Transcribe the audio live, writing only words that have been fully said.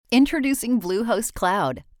Introducing Bluehost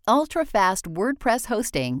Cloud, ultra-fast WordPress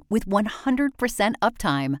hosting with 100%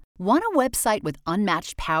 uptime. Want a website with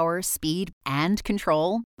unmatched power, speed, and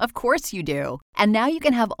control? Of course you do. And now you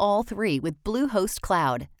can have all three with Bluehost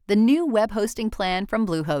Cloud, the new web hosting plan from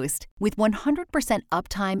Bluehost. With 100%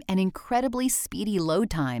 uptime and incredibly speedy load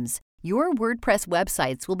times, your WordPress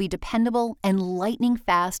websites will be dependable and lightning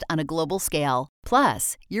fast on a global scale.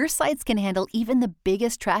 Plus, your sites can handle even the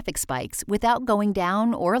biggest traffic spikes without going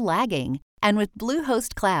down or lagging. And with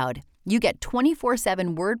Bluehost Cloud, you get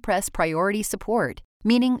 24/7 WordPress priority support,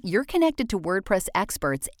 meaning you're connected to WordPress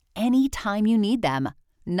experts anytime you need them.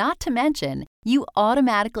 Not to mention, you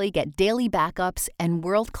automatically get daily backups and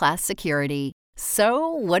world-class security. So,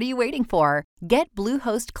 what are you waiting for? Get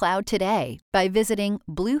Bluehost Cloud today by visiting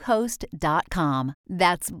Bluehost.com.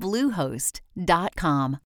 That's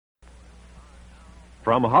Bluehost.com.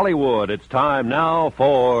 From Hollywood, it's time now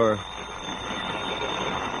for...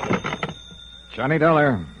 Johnny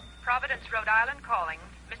Dollar. Providence, Rhode Island calling.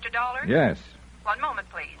 Mr. Dollar? Yes. One moment,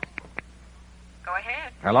 please. Go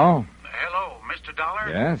ahead. Hello? Hello, Mr. Dollar?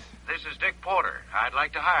 Yes? This is Dick Porter. I'd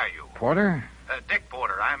like to hire you. Porter? Dick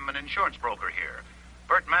Porter. I'm an insurance broker here.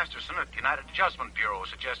 Bert Masterson at United Adjustment Bureau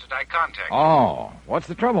suggested I contact you. Oh, what's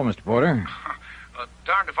the trouble, Mr. Porter?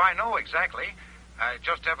 Darned if I know exactly. I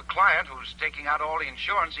just have a client who's taking out all the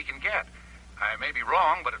insurance he can get. I may be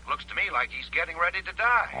wrong, but it looks to me like he's getting ready to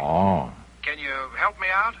die. Oh. Can you help me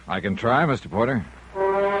out? I can try, Mr. Porter.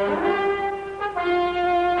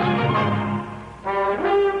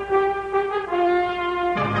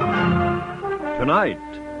 Tonight,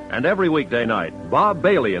 and every weekday night, Bob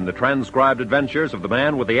Bailey in the transcribed adventures of the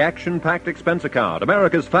man with the action-packed expense account,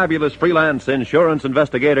 America's fabulous freelance insurance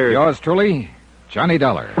investigator. Yours truly, Johnny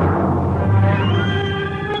Dollar.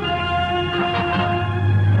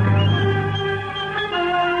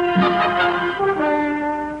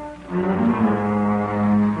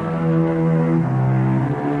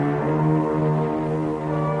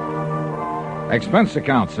 Expense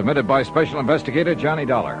account submitted by Special Investigator Johnny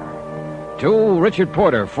Dollar. To Richard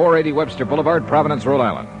Porter, 480 Webster Boulevard, Providence, Rhode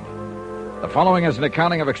Island. The following is an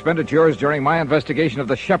accounting of expenditures during my investigation of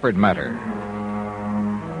the Shephard matter.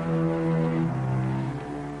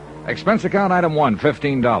 Expense account item 1,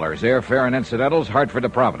 $15. Airfare and incidentals, Hartford to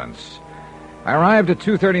Providence. I arrived at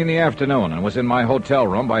 2:30 in the afternoon and was in my hotel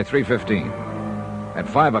room by 3:15. At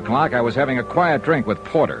 5 o'clock, I was having a quiet drink with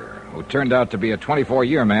Porter, who turned out to be a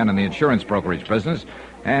 24-year man in the insurance brokerage business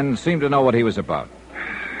and seemed to know what he was about.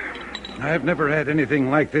 I've never had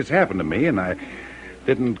anything like this happen to me, and I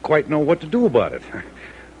didn't quite know what to do about it.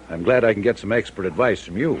 I'm glad I can get some expert advice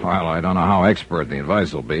from you. Well, I don't know how expert the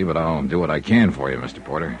advice will be, but I'll do what I can for you, Mr.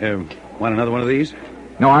 Porter. Want another one of these?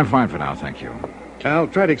 No, I'm fine for now, thank you. I'll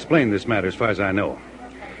try to explain this matter as far as I know.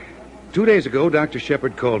 2 days ago, Dr.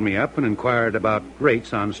 Shephard called me up and inquired about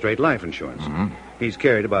rates on straight life insurance. Mm-hmm. He's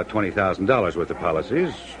carried about $20,000 worth of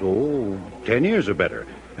policies, 10 years or better.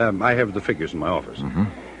 I have the figures in my office. Mm-hmm.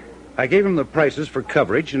 I gave him the prices for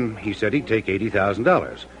coverage, and he said he'd take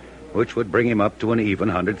 $80,000, which would bring him up to an even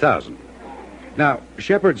 $100,000. Now,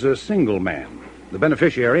 Shephard's a single man. The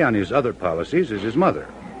beneficiary on his other policies is his mother,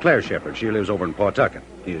 Claire Shephard. She lives over in Pawtucket.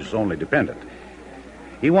 He's only dependent.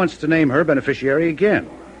 He wants to name her beneficiary again.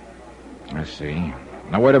 I see.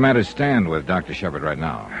 Now, where do matters stand with Dr. Shephard right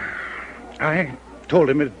now? I told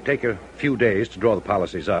him it'd take a few days to draw the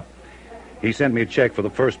policies up. He sent me a check for the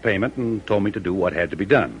first payment and told me to do what had to be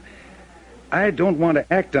done. I don't want to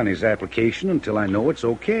act on his application until I know it's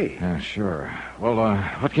okay. Yeah, sure. Well,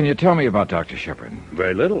 what can you tell me about Dr. Shephard?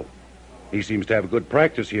 Very little. He seems to have a good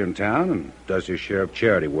practice here in town and does his share of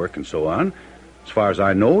charity work and so on. As far as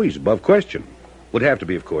I know, he's above question. Would have to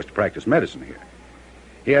be, of course, to practice medicine here.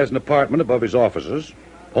 He has an apartment above his offices,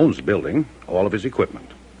 owns the building, all of his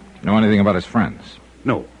equipment. Know anything about his friends?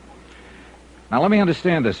 No. Now, let me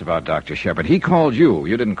understand this about Dr. Shephard. He called you.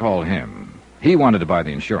 You didn't call him. He wanted to buy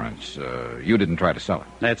the insurance. You didn't try to sell it.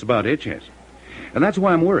 That's about it, yes. And that's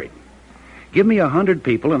why I'm worried. Give me 100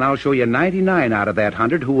 people, and I'll show you 99 out of that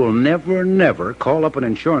 100 who will never call up an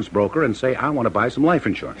insurance broker and say, I want to buy some life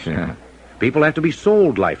insurance. Yeah. People have to be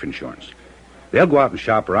sold life insurance. They'll go out and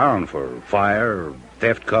shop around for fire,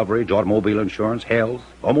 theft coverage, automobile insurance, health,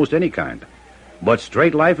 almost any kind. But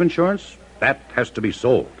straight life insurance, that has to be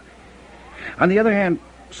sold. On the other hand,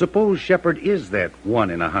 suppose Shephard is that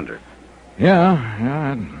 1 in 100.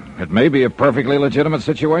 Yeah, it may be a perfectly legitimate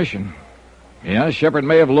situation. Yeah, Shephard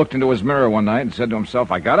may have looked into his mirror one night and said to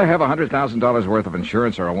himself, I gotta have $100,000 worth of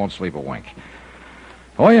insurance or I won't sleep a wink.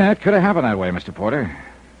 Oh, yeah, it could have happened that way, Mr. Porter.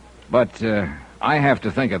 But I have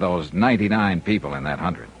to think of those 99 people in that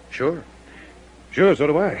 100. Sure, so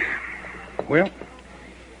do I. Well,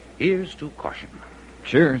 Here's to caution.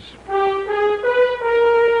 Cheers.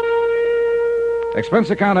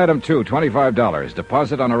 Expense account item 2, $25.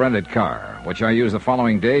 Deposit on a rented car, which I used the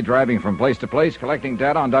following day driving from place to place, collecting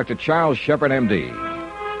data on Dr. Charles Shephard, M.D.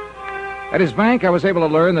 At his bank, I was able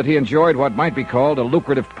to learn that he enjoyed what might be called a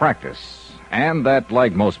lucrative practice, and that,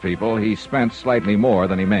 like most people, he spent slightly more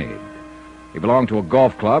than he made. He belonged to a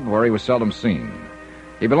golf club where he was seldom seen.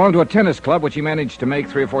 He belonged to a tennis club which he managed to make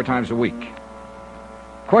 3 or 4 times a week.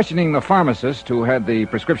 Questioning the pharmacist who had the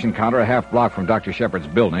prescription counter a half block from Dr. Shepherd's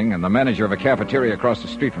building and the manager of a cafeteria across the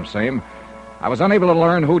street from same, I was unable to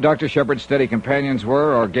learn who Dr. Shepherd's steady companions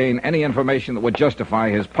were or gain any information that would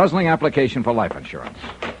justify his puzzling application for life insurance.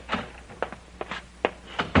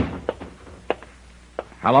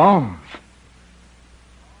 Hello?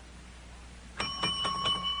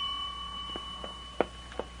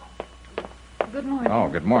 Good morning. Oh,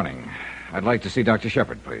 good morning. I'd like to see Dr.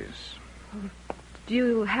 Shephard, please. Do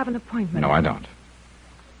you have an appointment? No, I don't.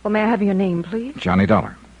 Well, may I have your name, please? Johnny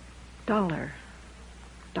Dollar. Dollar.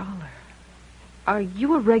 Are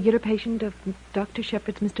you a regular patient of Dr.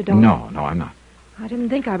 Shepherd's, Mr. Dollar? No, I'm not. I didn't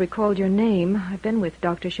think I recalled your name. I've been with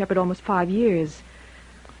Dr. Shepherd almost 5 years.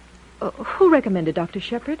 Who recommended Dr.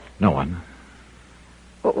 Shepherd? No one.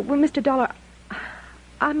 Well, Mr. Dollar,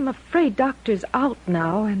 I'm afraid Doctor's out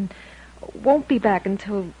now and won't be back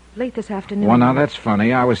until late this afternoon. Well, now, that's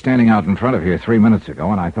funny. I was standing out in front of here 3 minutes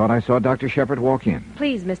ago, and I thought I saw Dr. Shephard walk in.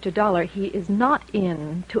 Please, Mr. Dollar, he is not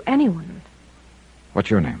in to anyone. What's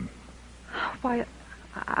your name? Why,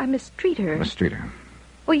 I'm Miss Streeter. Miss Streeter.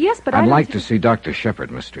 Well, yes, but I'd like to see Dr.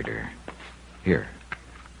 Shephard, Miss Streeter. Here.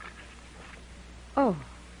 Oh.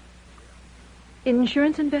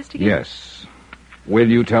 Insurance investigator? Yes. Will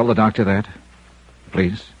you tell the doctor that?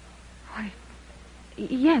 Please? Why,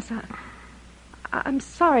 yes, I'm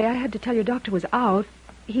sorry I had to tell your doctor was out.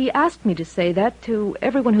 He asked me to say that to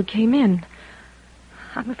everyone who came in.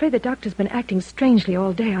 I'm afraid the doctor's been acting strangely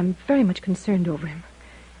all day. I'm very much concerned over him.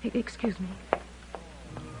 Excuse me.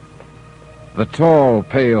 The tall,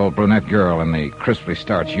 pale, brunette girl in the crisply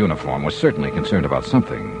starched uniform was certainly concerned about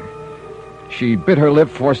something. She bit her lip,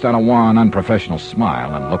 forced on a wan, unprofessional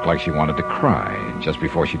smile, and looked like she wanted to cry just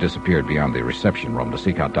before she disappeared beyond the reception room to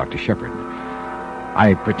seek out Dr. Shephard.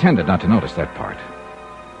 I pretended not to notice that part.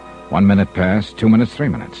 1 minute passed, 2 minutes, 3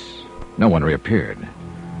 minutes. No one reappeared.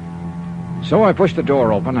 So I pushed the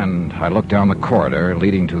door open and I looked down the corridor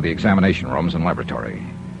leading to the examination rooms and laboratory.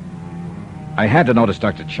 I had to notice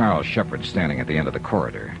Dr. Charles Shephard standing at the end of the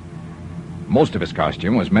corridor. Most of his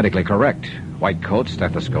costume was medically correct. White coat,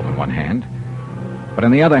 stethoscope in one hand. But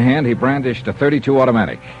in the other hand, he brandished a .32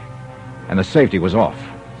 automatic. And the safety was off.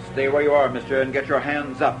 Stay where you are, mister, and get your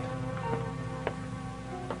hands up.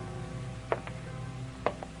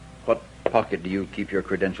 What pocket do you keep your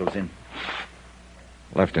credentials in?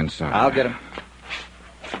 Left inside. I'll get them.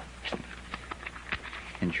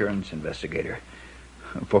 Insurance investigator.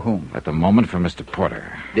 For whom? At the moment, for Mr.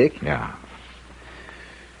 Porter. Dick? Yeah.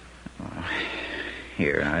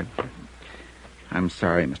 Here, I'm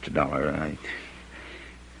sorry, Mr. Dollar.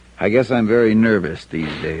 I guess I'm very nervous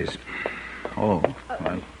these days. Oh.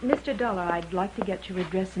 Well, Mr. Dollar, I'd like to get your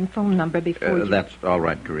address and phone number before you... That's all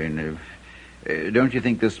right, Corinne. Don't you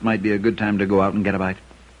think this might be a good time to go out and get a bite?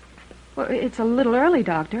 Well, it's a little early,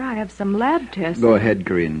 Doctor. I have some lab tests. Go ahead,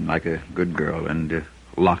 Corinne, like a good girl, and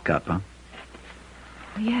lock up, huh?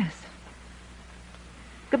 Yes.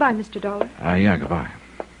 Goodbye, Mr. Dollar. Yeah, goodbye.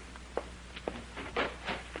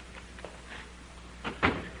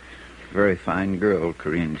 Very fine girl,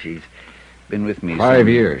 Corinne. She's been with me 5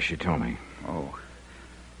 years, she told me. Oh.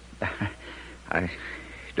 I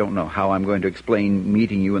don't know how I'm going to explain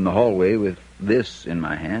meeting you in the hallway with this in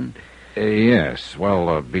my hand. Yes.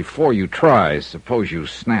 Well, before you try, suppose you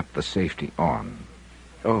snap the safety on.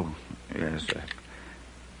 Oh, yes.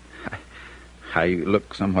 I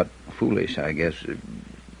look somewhat foolish, I guess.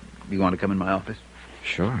 You want to come in my office?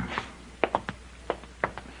 Sure.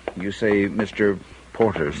 You say Mr.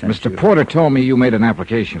 Porter sent Mr. you... Porter told me you made an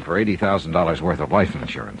application for $80,000 worth of life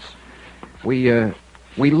insurance. We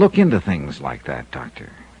look into things like that, Doctor.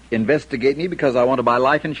 Investigate me because I want to buy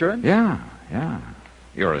life insurance? Yeah.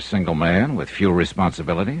 You're a single man with few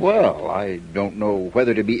responsibilities. Well, I don't know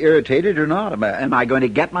whether to be irritated or not. Am I going to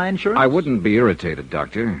get my insurance? I wouldn't be irritated,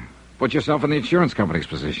 Doctor. Put yourself in the insurance company's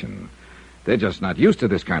position. They're just not used to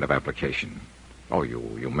this kind of application. Oh,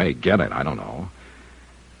 you may get it, I don't know.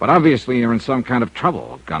 But obviously you're in some kind of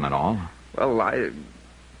trouble, gun and all. Well,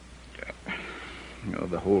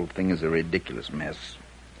 the whole thing is a ridiculous mess.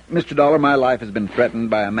 Mr. Dollar, my life has been threatened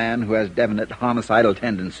by a man who has definite homicidal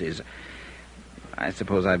tendencies. I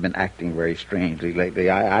suppose I've been acting very strangely lately.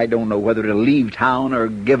 I don't know whether to leave town or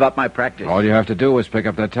give up my practice. All you have to do is pick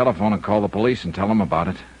up that telephone and call the police and tell them about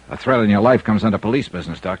it. A threat in your life comes under police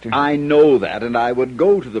business, Doctor. I know that, and I would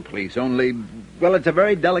go to the police, only, well, it's a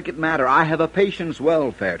very delicate matter. I have a patient's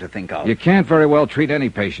welfare to think of. You can't very well treat any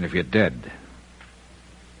patient if you're dead.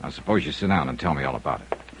 Now, suppose you sit down and tell me all about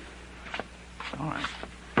it. All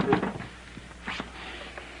right.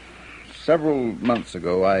 Several months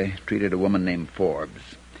ago, I treated a woman named Forbes.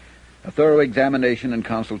 A thorough examination and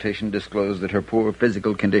consultation disclosed that her poor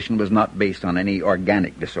physical condition was not based on any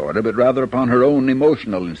organic disorder, but rather upon her own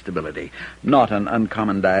emotional instability. Not an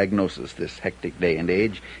uncommon diagnosis this hectic day and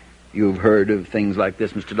age. You've heard of things like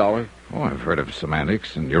this, Mr. Dollar? Oh, I've heard of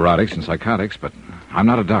semantics and neurotics and psychotics, but I'm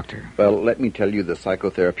not a doctor. Well, let me tell you, the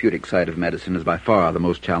psychotherapeutic side of medicine is by far the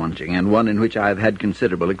most challenging, and one in which I've had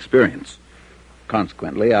considerable experience.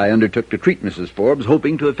 Consequently, I undertook to treat Mrs. Forbes,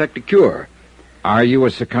 hoping to effect a cure. Are you a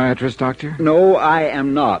psychiatrist, Doctor? No, I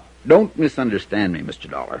am not. Don't misunderstand me, Mr.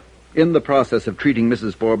 Dollar. In the process of treating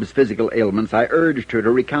Mrs. Forbes' physical ailments, I urged her to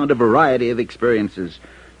recount a variety of experiences,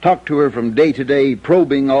 talked to her from day to day,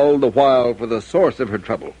 probing all the while for the source of her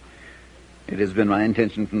trouble. It has been my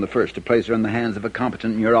intention from the first to place her in the hands of a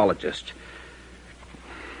competent neurologist.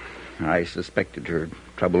 I suspected her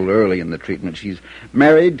trouble early in the treatment. She's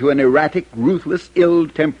married to an erratic, ruthless,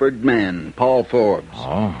 ill-tempered man, Paul Forbes.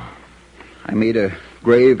 Oh. I made a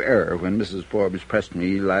grave error when Mrs. Forbes pressed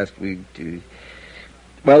me last week to...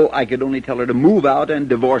 Well, I could only tell her to move out and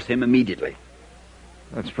divorce him immediately.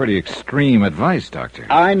 That's pretty extreme advice, Doctor.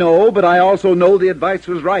 I know, but I also know the advice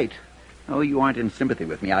was right. Oh, you aren't in sympathy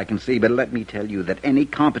with me, I can see, but let me tell you that any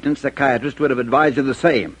competent psychiatrist would have advised her the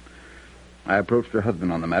same. I approached her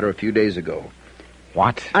husband on the matter a few days ago.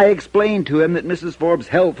 What? I explained to him that Mrs. Forbes'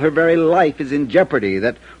 health, her very life, is in jeopardy,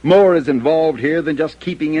 that more is involved here than just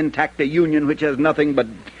keeping intact a union which has nothing but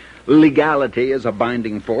legality as a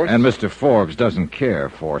binding force. And Mr. Forbes doesn't care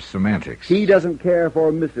for semantics. He doesn't care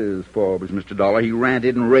for Mrs. Forbes, Mr. Dollar. He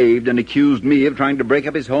ranted and raved and accused me of trying to break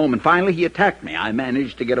up his home, and finally he attacked me. I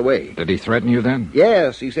managed to get away. Did he threaten you then?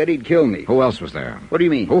 Yes, he said he'd kill me. Who else was there? What do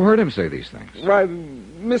you mean? Who heard him say these things? Why,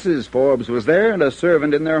 Mrs. Forbes was there, and a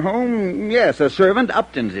servant in their home. Yes, a servant.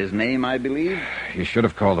 Upton's his name, I believe. You should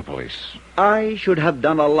have called the police. I should have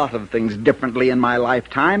done a lot of things differently in my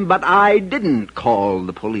lifetime, but I didn't call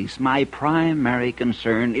the police. My primary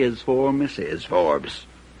concern is for Mrs. Forbes.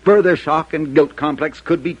 Further shock and guilt complex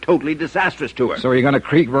could be totally disastrous to her. So are you going to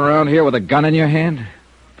creep around here with a gun in your hand?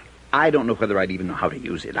 I don't know whether I'd even know how to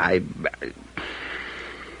use it.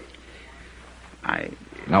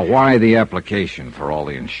 Now, why the application for all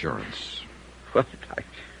the insurance? Well,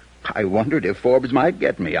 I wondered if Forbes might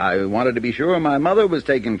get me. I wanted to be sure my mother was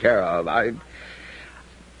taken care of. I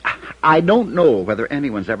don't know whether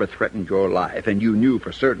anyone's ever threatened your life, and you knew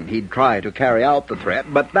for certain he'd try to carry out the threat,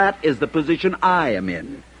 but that is the position I am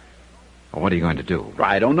in. Well, what are you going to do?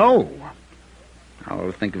 I don't know.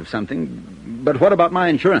 I'll think of something. But what about my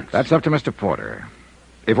insurance? That's up to Mr. Porter.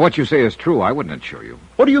 If what you say is true, I wouldn't insure you.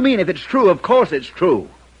 What do you mean, if it's true? Of course it's true.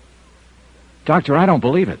 Doctor, I don't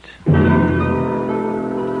believe it.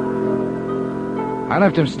 I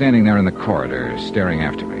left him standing there in the corridor, staring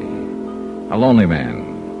after me. A lonely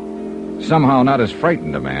man. Somehow not as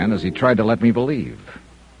frightened a man as he tried to let me believe.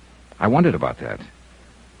 I wondered about that.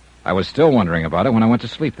 I was still wondering about it when I went to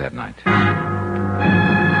sleep that night.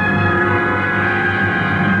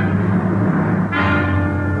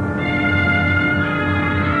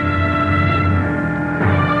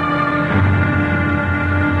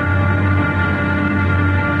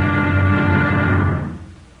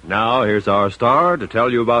 Now, here's our star to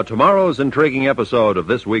tell you about tomorrow's intriguing episode of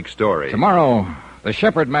this week's story. Tomorrow, the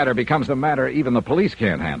Shephard matter becomes a matter even the police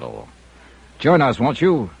can't handle. Join us, won't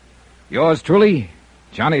you? Yours truly,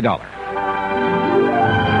 Johnny Dollar.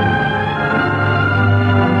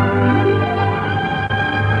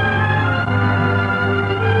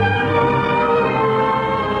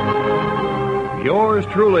 Yours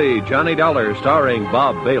truly, Johnny Dollar, starring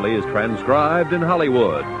Bob Bailey, is transcribed in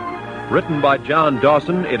Hollywood. Written by John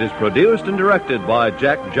Dawson, it is produced and directed by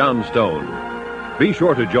Jack Johnstone. Be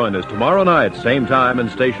sure to join us tomorrow night, same time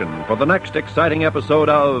and station, for the next exciting episode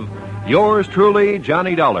of Yours truly,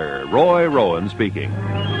 Johnny Dollar. Roy Rowan speaking.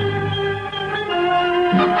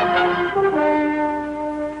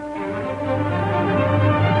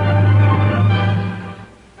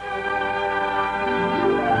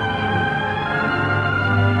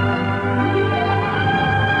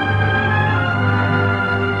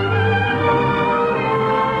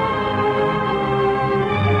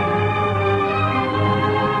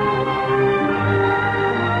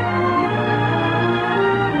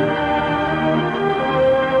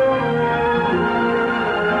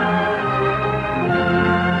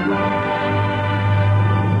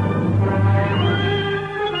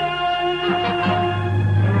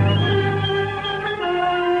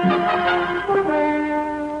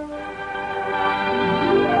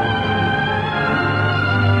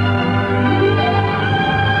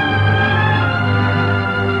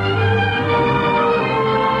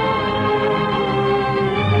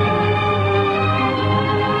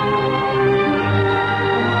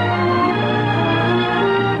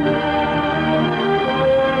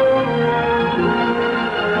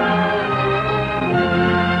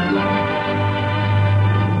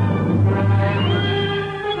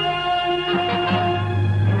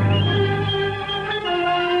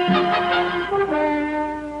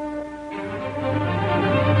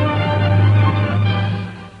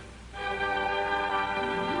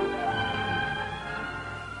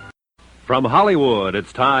 From Hollywood,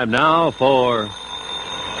 it's time now for...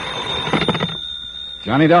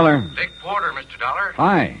 Johnny Dollar. Dick Porter, Mr. Dollar.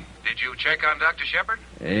 Hi. Did you check on Dr. Shephard?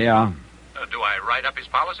 Yeah. Do I write up his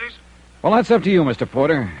policies? Well, that's up to you, Mr.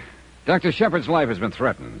 Porter. Dr. Shepherd's life has been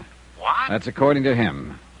threatened. What? That's according to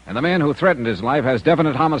him. And the man who threatened his life has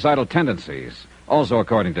definite homicidal tendencies, also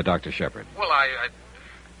according to Dr. Shephard. Well,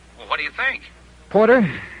 well, what do you think? Porter,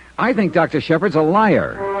 I think Dr. Shepherd's a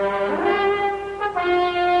liar.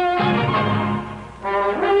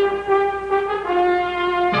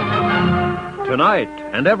 Tonight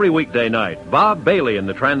and every weekday night, Bob Bailey in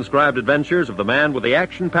the transcribed adventures of the man with the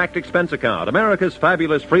action-packed expense account, America's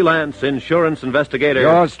fabulous freelance insurance investigator.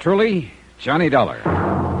 Yours truly, Johnny Dollar.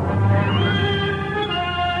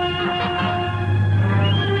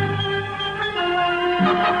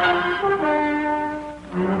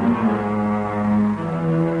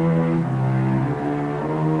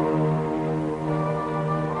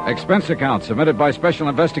 Expense account submitted by Special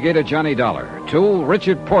Investigator Johnny Dollar to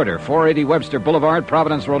Richard Porter, 480 Webster Boulevard,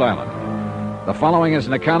 Providence, Rhode Island. The following is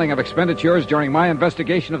an accounting of expenditures during my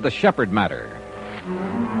investigation of the Shephard matter.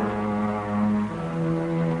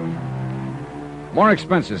 More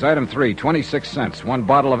expenses. Item 3, 26 cents. 1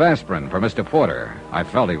 bottle of aspirin for Mr. Porter. I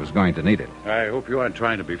felt he was going to need it. I hope you aren't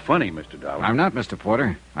trying to be funny, Mr. Dollar. I'm not, Mr.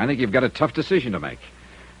 Porter. I think you've got a tough decision to make.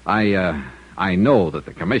 I know that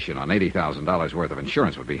the commission on $80,000 worth of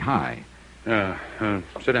insurance would be high.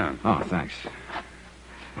 Sit down. Oh, thanks.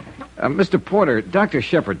 Mr. Porter, Dr.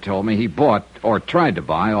 Shephard told me he bought, or tried to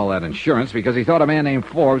buy, all that insurance because he thought a man named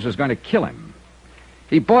Forbes was going to kill him.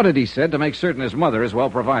 He bought it, he said, to make certain his mother is well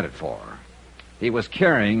provided for. He was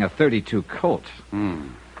carrying a .32 Colt.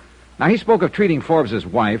 Now, he spoke of treating Forbes'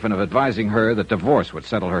 wife and of advising her that divorce would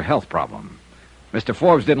settle her health problem. Mr.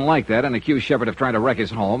 Forbes didn't like that and accused Shephard of trying to wreck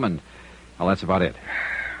his home, and, well, that's about it.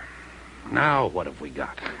 Now, what have we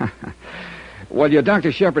got? Well, your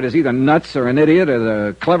Dr. Shephard is either nuts or an idiot or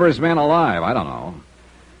the cleverest man alive. I don't know.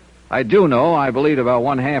 I do know I believed about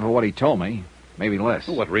one half of what he told me, maybe less.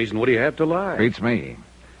 What reason would he have to lie? Beats me.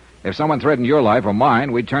 If someone threatened your life or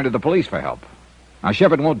mine, we'd turn to the police for help. Now,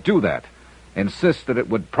 Shephard won't do that. Insists that it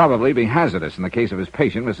would probably be hazardous in the case of his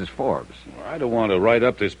patient, Mrs. Forbes. Well, I don't want to write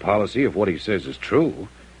up this policy if what he says is true.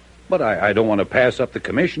 But I don't want to pass up the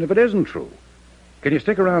commission if it isn't true. Can you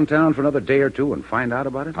stick around town for another day or two and find out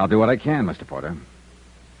about it? I'll do what I can, Mr. Porter.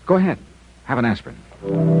 Go ahead. Have an aspirin.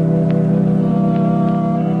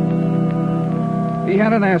 He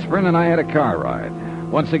had an aspirin and I had a car ride.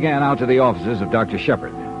 Once again out to the offices of Dr.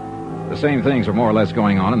 Shephard. The same things were more or less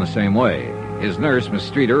going on in the same way. His nurse, Miss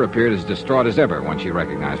Streeter, appeared as distraught as ever when she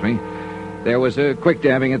recognized me. There was a quick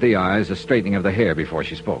dabbing at the eyes, a straightening of the hair before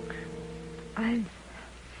she spoke.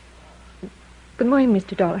 Good morning,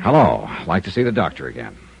 Mr. Dollar. Hello. Like to see the doctor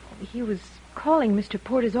again. He was calling Mr.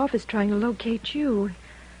 Porter's office trying to locate you.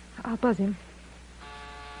 I'll buzz him.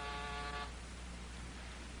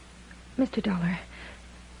 Mr. Dollar,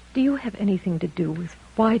 do you have anything to do with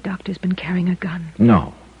why Doctor's been carrying a gun?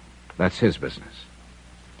 No. That's his business.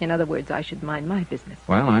 In other words, I should mind my business.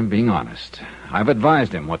 Well, I'm being honest. I've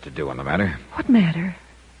advised him what to do on the matter. What matter?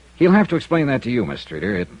 He'll have to explain that to you, Miss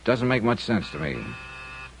Streeter. It doesn't make much sense to me.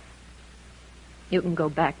 You can go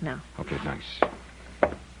back now. Okay, thanks.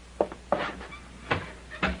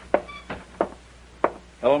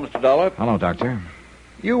 Hello, Mr. Dollar. Hello, Doctor.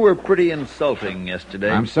 You were pretty insulting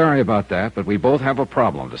yesterday. I'm sorry about that, but we both have a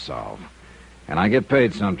problem to solve. And I get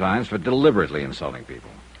paid sometimes for deliberately insulting people.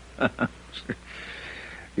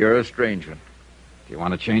 You're a strange one. Do you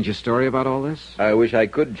want to change your story about all this? I wish I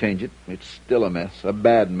could change it. It's still a mess, a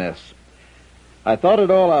bad mess. I thought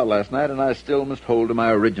it all out last night, and I still must hold to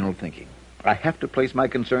my original thinking. I have to place my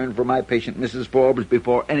concern for my patient, Mrs. Forbes,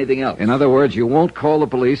 before anything else. In other words, you won't call the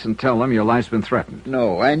police and tell them your life's been threatened.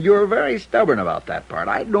 No, and you're very stubborn about that part.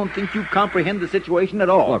 I don't think you comprehend the situation at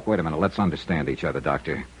all. Look, wait a minute. Let's understand each other,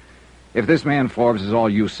 Doctor. If this man Forbes is all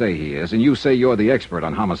you say he is, and you say you're the expert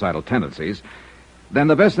on homicidal tendencies, then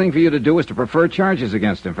the best thing for you to do is to prefer charges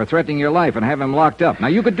against him for threatening your life and have him locked up. Now,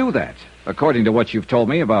 you could do that, according to what you've told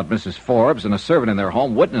me about Mrs. Forbes and a servant in their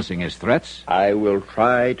home witnessing his threats. I will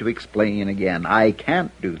try to explain again. I can't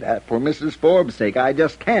do that for Mrs. Forbes' sake. I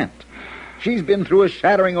just can't. She's been through a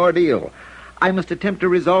shattering ordeal. I must attempt to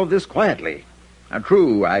resolve this quietly. Now,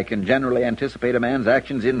 true, I can generally anticipate a man's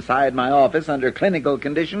actions inside my office under clinical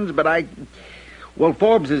conditions, but well,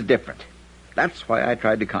 Forbes is different. That's why I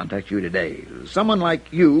tried to contact you today. Someone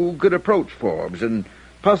like you could approach Forbes and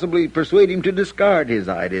possibly persuade him to discard his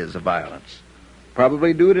ideas of violence.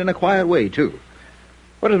 Probably do it in a quiet way, too.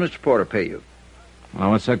 What does Mr. Porter pay you?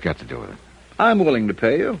 Well, what's that got to do with it? I'm willing to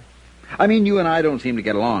pay you. I mean, you and I don't seem to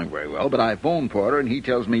get along very well, but I phoned Porter, and he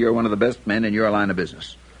tells me you're one of the best men in your line of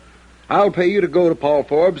business. I'll pay you to go to Paul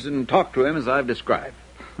Forbes and talk to him as I've described.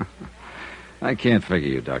 I can't figure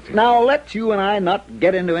you, Doctor. Now, let you and I not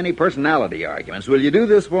get into any personality arguments. Will you do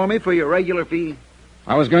this for me for your regular fee?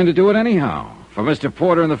 I was going to do it anyhow. For Mr.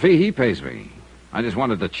 Porter and the fee he pays me. I just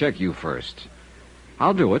wanted to check you first.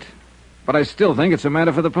 I'll do it, but I still think it's a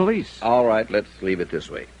matter for the police. All right, let's leave it this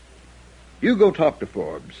way. You go talk to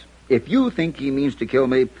Forbes. If you think he means to kill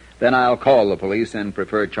me, then I'll call the police and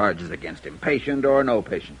prefer charges against him, patient or no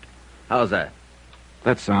patient. How's that?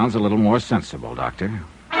 That sounds a little more sensible, Doctor.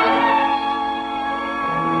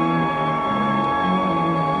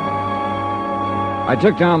 I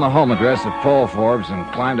took down the home address of Paul Forbes and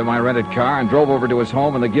climbed to my rented car and drove over to his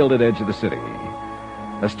home in the gilded edge of the city.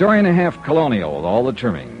 A story-and-a-half colonial with all the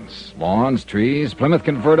trimmings. Lawns, trees, Plymouth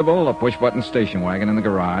convertible, a push-button station wagon in the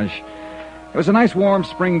garage. It was a nice warm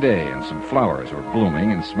spring day, and some flowers were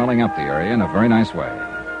blooming and smelling up the area in a very nice way.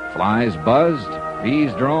 Flies buzzed,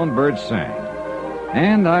 bees droned, birds sang.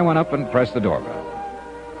 And I went up and pressed the doorbell.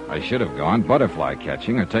 I should have gone butterfly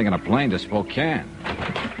catching or taken a plane to Spokane.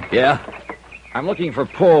 Yeah? I'm looking for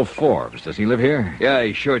Paul Forbes. Does he live here? Yeah,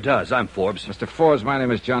 he sure does. I'm Forbes. Mr. Forbes, my name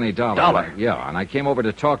is Johnny Dollar. Dollar? Yeah, and I came over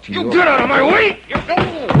to talk to you. You get out of my way!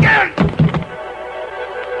 Get!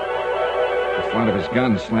 The front of his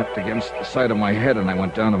gun slapped against the side of my head, and I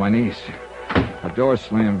went down to my knees. A door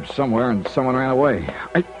slammed somewhere, and someone ran away.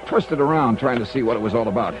 I twisted around, trying to see what it was all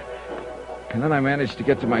about. And then I managed to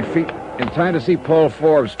get to my feet in time to see Paul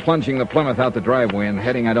Forbes plunging the Plymouth out the driveway and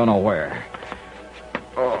heading I don't know where.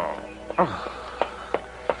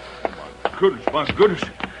 My goodness.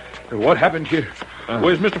 What happened here?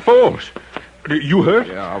 Where's Mr. Forbes? You hurt?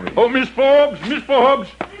 Yeah, I'll be... Oh, Miss Forbes! Miss Forbes!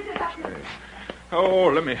 Oh,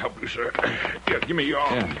 let me help you, sir. Yeah, give me your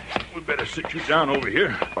arm. Yeah. We better sit you down over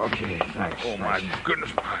here. Okay, thanks. Oh, my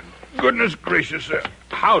goodness gracious, sir.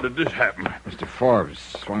 How did this happen? Mr. Forbes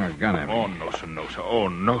swung a gun at me. Oh, no, sir, no, sir. Oh,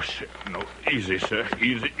 no, sir. No, easy, sir.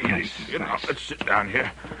 Easy. Nice, You know, nice. let's sit down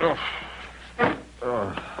here.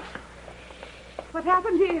 What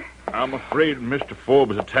happened here? I'm afraid Mr.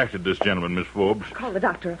 Forbes attacked this gentleman, Miss Forbes. Call the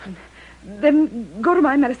doctor up and then go to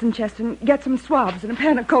my medicine chest and get some swabs and a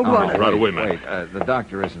pan of cold water. right away, ma'am. Wait, the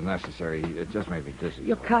doctor isn't necessary. It just made me dizzy.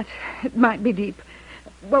 Your cut, it might be deep.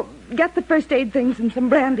 Well, get the first aid things and some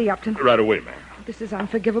brandy, Upton. Right away, ma'am. This is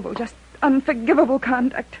unforgivable, just unforgivable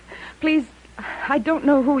conduct. Please, I don't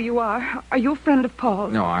know who you are. Are you a friend of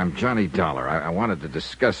Paul's? No, I'm Johnny Dollar. I wanted to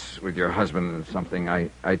discuss with your husband something. I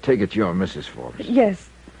take it you're Mrs. Forbes. Yes.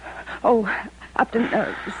 Oh, Upton,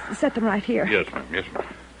 set them right here. Yes, ma'am. Yes, ma'am.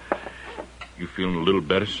 You feeling a little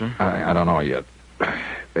better, sir? I don't know yet.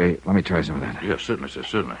 Hey, let me try some of that. Yes, certainly, sir,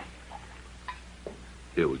 certainly.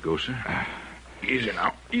 Here we go, sir. Easy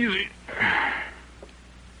now. Easy.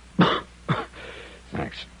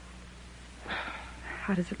 Thanks.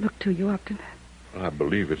 How does it look to you, Upton? Well, I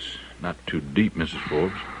believe it's not too deep, Mrs.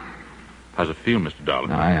 Forbes. How's it feel, Mr. Dollar?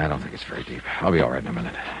 No, I don't think it's very deep. I'll be all right in a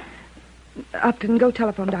minute. Upton, go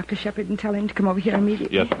telephone Dr. Shephard and tell him to come over here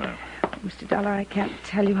immediately. Yes, ma'am. Mr. Dollar, I can't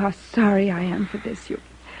tell you how sorry I am for this.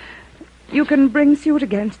 You can bring suit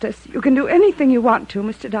against us. You can do anything you want to,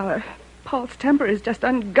 Mr. Dollar. Paul's temper is just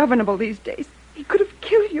ungovernable these days. He could have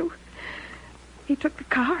killed you. He took the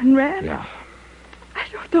car and ran. Yeah. I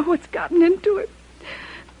don't know what's gotten into him.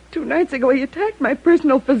 2 nights ago, he attacked my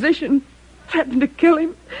personal physician, threatened to kill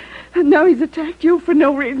him. And now he's attacked you for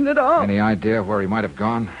no reason at all. Any idea where he might have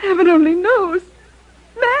gone? Heaven only knows.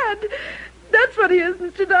 Mad. That's what he is,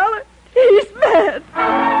 Mr. Dollar. He's mad.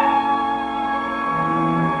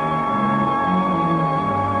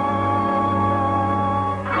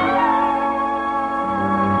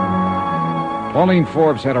 Pauline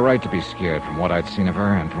Forbes had a right to be scared from what I'd seen of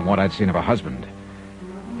her and from what I'd seen of her husband.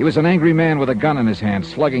 He was an angry man with a gun in his hand,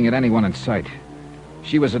 slugging at anyone in sight.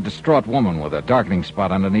 She was a distraught woman with a darkening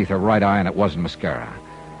spot underneath her right eye, and it wasn't mascara.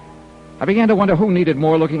 I began to wonder who needed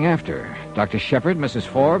more looking after, Dr. Shephard, Mrs.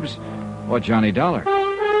 Forbes, or Johnny Dollar.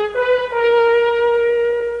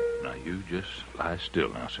 Now, you just lie still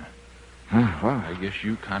now, sir. Huh? What? I guess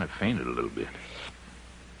you kind of fainted a little bit.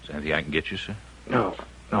 Is there anything I can get you, sir? No.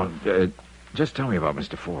 Just tell me about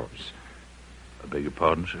Mr. Forbes. I beg your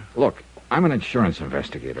pardon, sir? Look, I'm an insurance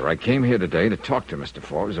investigator. I came here today to talk to Mr.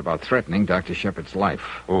 Forbes about threatening Dr. Shephard's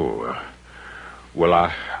life. Oh, well,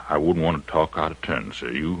 I wouldn't want to talk out of turn, sir.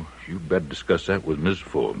 You better discuss that with Mrs.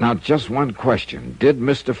 Forbes. Now, just one question. Did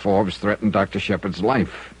Mr. Forbes threaten Dr. Shephard's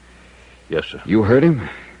life? Yes, sir. You heard him?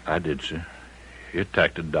 I did, sir. He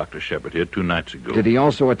attacked Dr. Shephard here 2 nights ago. Did he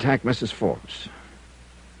also attack Mrs. Forbes?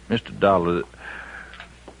 Mr. Dollar,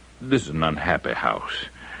 this is an unhappy house.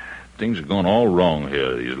 things have gone all wrong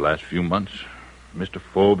here these last few months. Mr.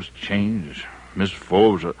 Forbes changed. Miss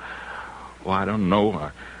Forbes, I don't know.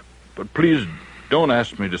 But please don't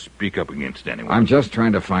ask me to speak up against anyone. I'm just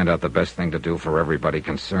trying to find out the best thing to do for everybody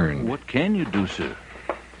concerned. What can you do, sir?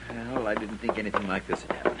 Well, I didn't think anything like this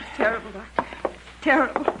had happened. Terrible, Doctor.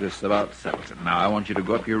 Terrible. This about settles it. Now, I want you to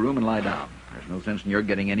go up to your room and lie down. There's no sense in your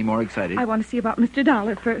getting any more excited. I want to see about Mr.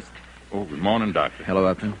 Dollar first. Oh, good morning, Doctor. Hello,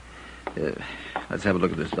 Upton. Let's have a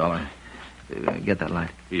look at this, Dollar. Get that light.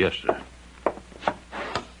 Yes, sir.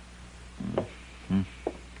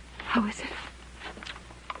 How is it?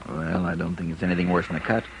 Well, I don't think it's anything worse than a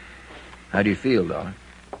cut. How do you feel, Dollar?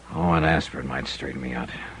 Oh, an aspirin might straighten me out.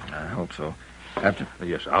 I hope so. Upton?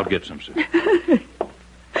 Yes, I'll get some, sir.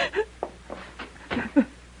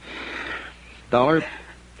 Dollar,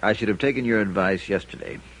 I should have taken your advice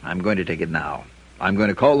yesterday. I'm going to take it now. I'm going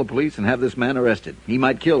to call the police and have this man arrested. He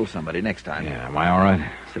might kill somebody next time. Yeah, am I all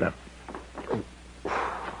right? Sit up.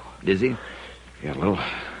 Dizzy? Yeah, a little.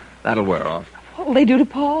 That'll wear off. What'll they do to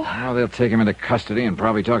Paul? Well, they'll take him into custody and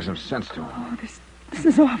probably talk some sense to him. Oh, this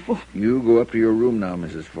is awful. You go up to your room now,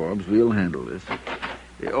 Mrs. Forbes. We'll handle this.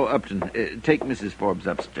 Oh, Upton, take Mrs. Forbes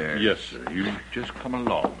upstairs. Yes, sir. You just come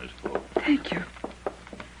along, Miss Forbes. Thank you.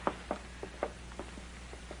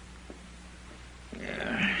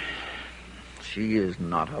 Yeah. She is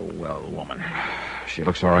not a well woman. She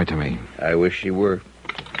looks all right to me. I wish she were.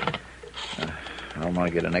 I want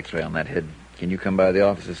to get an x-ray on that head. Can you come by the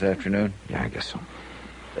office this afternoon? Yeah, I guess so.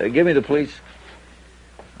 Give me the police.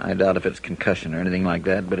 I doubt if it's concussion or anything like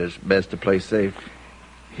that, but it's best to play safe.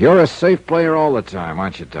 You're a safe player all the time,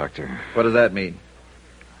 aren't you, Doctor? What does that mean?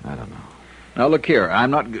 I don't know. Now, look here.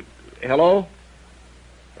 I'm not good. Hello?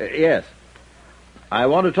 Yes. I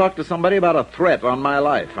want to talk to somebody about a threat on my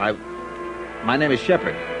life. My name is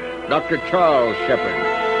Shephard. Dr. Charles Shephard.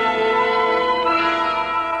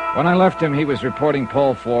 When I left him, he was reporting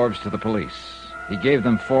Paul Forbes to the police. He gave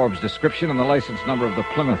them Forbes' description and the license number of the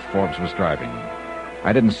Plymouth Forbes was driving.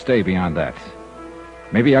 I didn't stay beyond that.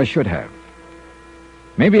 Maybe I should have.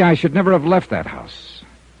 Maybe I should never have left that house.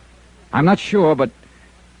 I'm not sure, but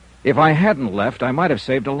if I hadn't left, I might have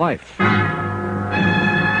saved a life.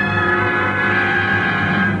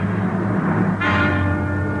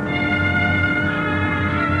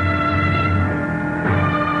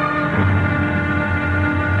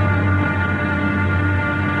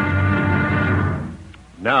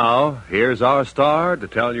 Now, here's our star to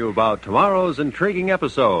tell you about tomorrow's intriguing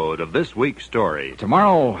episode of this week's story.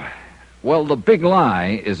 Tomorrow, well, the big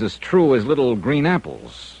lie is as true as little green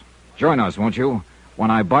apples. Join us, won't you,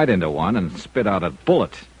 when I bite into one and spit out a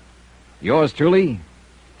bullet. Yours truly,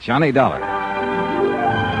 Johnny Dollar.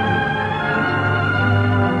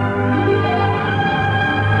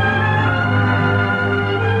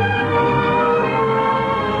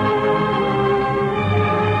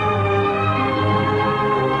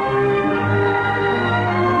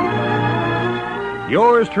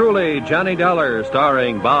 Yours truly, Johnny Dollar,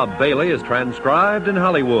 starring Bob Bailey, is transcribed in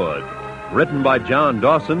Hollywood. Written by John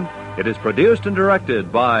Dawson, it is produced and directed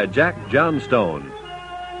by Jack Johnstone.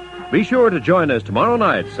 Be sure to join us tomorrow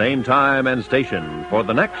night, same time and station, for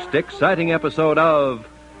the next exciting episode of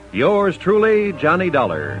Yours truly, Johnny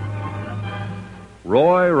Dollar.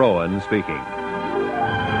 Roy Rowan speaking.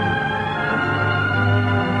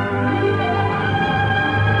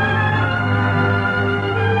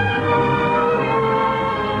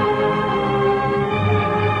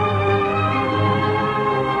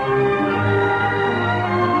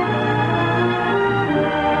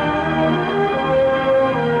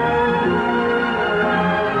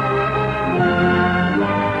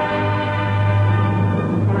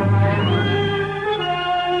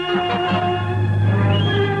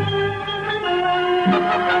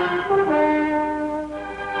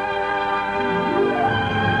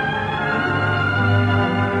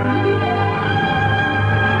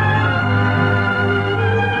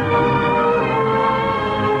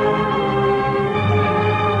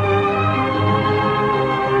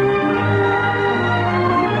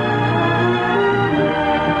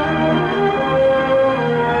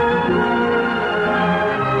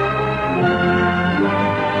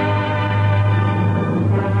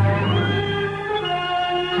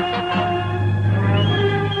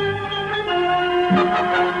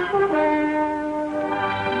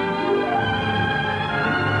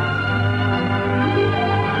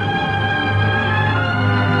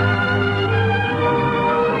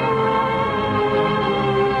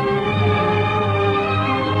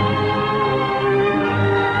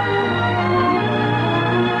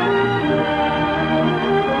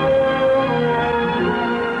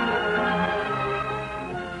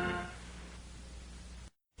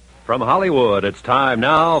 From Hollywood, it's time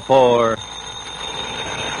now for...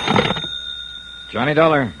 Johnny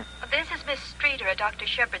Dollar. This is Miss Streeter at Dr.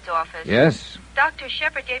 Shephard's office. Yes? Dr.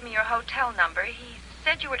 Shephard gave me your hotel number. He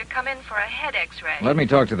said you were to come in for a head x-ray. Let me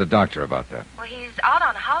talk to the doctor about that. Well, he's out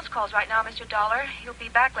on house calls right now, Mr. Dollar. He'll be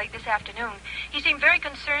back late this afternoon. He seemed very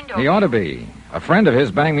concerned over He ought to be. A friend of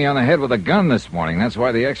his banged me on the head with a gun this morning. That's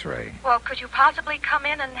why the x-ray. Well, could you possibly come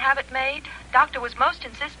in and have it made? Doctor was most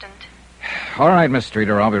insistent. All right, Miss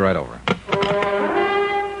Streeter, I'll be right over.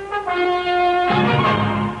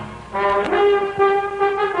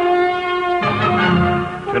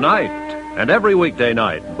 Tonight, and every weekday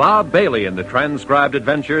night, Bob Bailey in the transcribed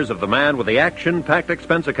adventures of the man with the action-packed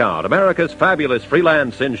expense account, America's fabulous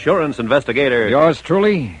freelance insurance investigator. Yours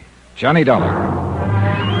truly, Johnny Dollar.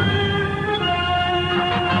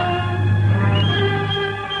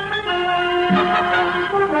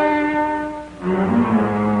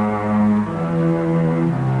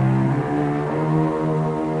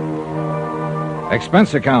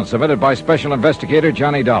 Expense account submitted by Special Investigator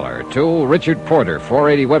Johnny Dollar to Richard Porter,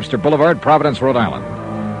 480 Webster Boulevard, Providence, Rhode Island.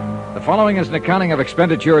 The following is an accounting of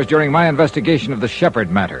expenditures during my investigation of the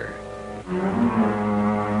Shephard matter.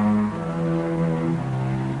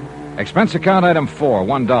 Expense account item 4,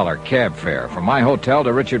 $1 cab fare from my hotel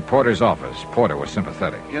to Richard Porter's office. Porter was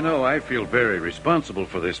sympathetic. You know, I feel very responsible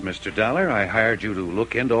for this, Mr. Dollar. I hired you to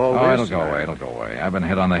look into all this. Oh, it'll go away. I've been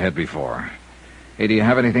hit on the head before. Hey, do you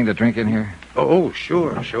have anything to drink in here? Oh,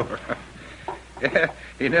 sure. Yeah,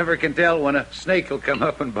 you never can tell when a snake will come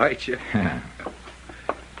up and bite you.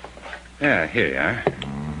 Yeah, here you are.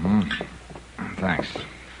 Mm-hmm. Thanks.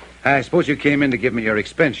 I suppose you came in to give me your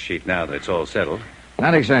expense sheet now that it's all settled.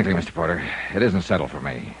 Not exactly, Mr. Porter. It isn't settled for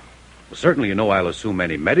me. Well, certainly you know I'll assume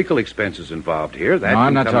any medical expenses involved here. No,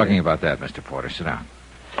 I'm not talking about that, Mr. Porter. Sit down.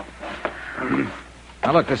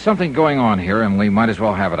 Now, look, there's something going on here, and we might as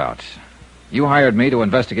well have it out. You hired me to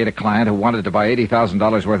investigate a client who wanted to buy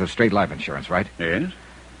 $80,000 worth of straight life insurance, right? Yes.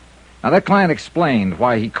 Now, that client explained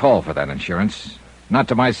why he called for that insurance. Not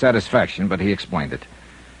to my satisfaction, but he explained it.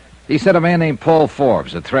 He said a man named Paul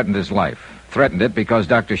Forbes had threatened his life. Threatened it because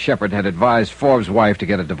Dr. Shephard had advised Forbes' wife to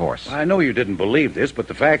get a divorce. I know you didn't believe this, but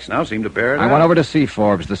the facts now seem to bear it out. I went over to see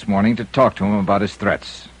Forbes this morning to talk to him about his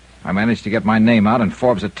threats. I managed to get my name out, and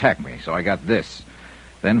Forbes attacked me, so I got this.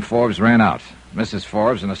 Then Forbes ran out. Mrs.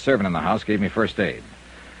 Forbes and a servant in the house gave me first aid.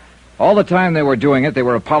 All the time they were doing it, they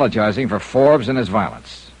were apologizing for Forbes and his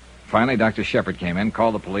violence. Finally, Dr. Shephard came in,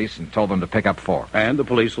 called the police, and told them to pick up Forbes. And the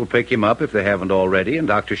police will pick him up if they haven't already, and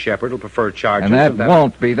Dr. Shephard will prefer charges. And that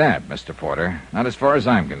won't be that, Mr. Porter. Not as far as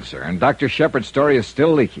I'm concerned. Dr. Shephard's story is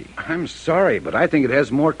still leaky. I'm sorry, but I think it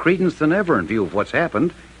has more credence than ever in view of what's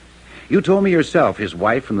happened. You told me yourself his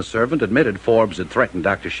wife and the servant admitted Forbes had threatened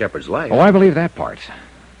Dr. Shephard's life. Oh, I believe that part.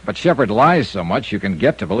 But Shephard lies so much you can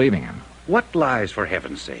get to believing him. What lies, for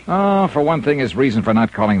heaven's sake? Oh, for one thing, his reason for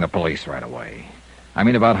not calling the police right away. I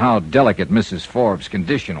mean about how delicate Mrs. Forbes'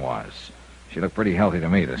 condition was. She looked pretty healthy to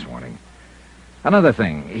me this morning. Another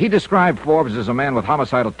thing, he described Forbes as a man with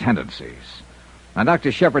homicidal tendencies. Now,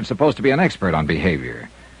 Dr. Shepherd's supposed to be an expert on behavior.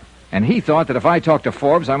 And he thought that if I talked to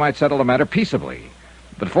Forbes, I might settle the matter peaceably.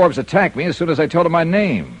 But Forbes attacked me as soon as I told him my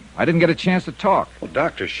name. I didn't get a chance to talk. Well,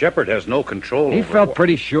 Dr. Shephard has no control He felt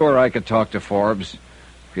pretty sure I could talk to Forbes.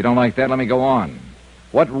 If you don't like that, let me go on.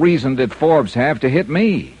 What reason did Forbes have to hit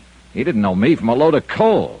me? He didn't know me from a load of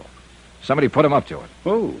coal. Somebody put him up to it.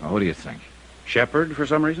 Who? Now, who do you think? Shephard, for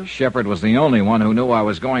some reason? Shephard was the only one who knew I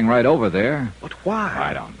was going right over there. But why?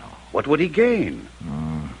 I don't know. What would he gain?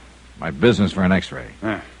 My business for an x-ray.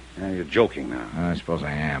 Now, you're joking now. I suppose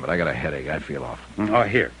I am, but I got a headache. I feel awful. Oh,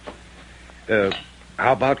 here.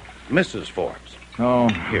 How about Mrs. Forbes? Oh,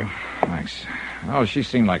 Here. Thanks. Oh, she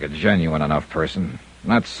seemed like a genuine enough person.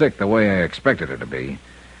 Not sick the way I expected her to be.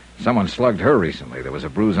 Someone slugged her recently. There was a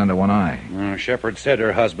bruise under one eye. Shepherd said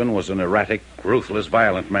her husband was an erratic, ruthless,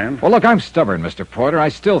 violent man. Well, look, I'm stubborn, Mr. Porter. I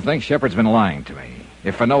still think Shepherd's been lying to me.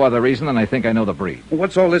 If for no other reason than I think I know the breed.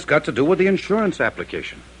 What's all this got to do with the insurance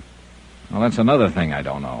application? Well, that's another thing I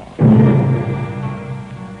don't know.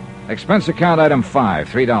 Expense account item 5,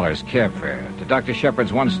 $3 cab fare to Dr.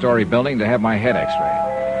 Shepherd's one-story building to have my head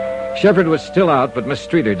x-ray. Shepherd was still out, but Miss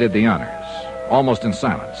Streeter did the honors, almost in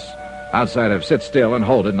silence. Outside of sit still and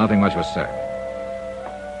hold it, nothing much was said.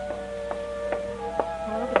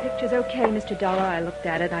 Well, the picture's okay, Mr. Dollar. I looked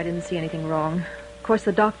at it. I didn't see anything wrong. Of course,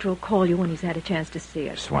 the doctor will call you when he's had a chance to see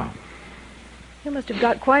it. Swell. You must have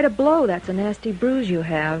got quite a blow. That's a nasty bruise you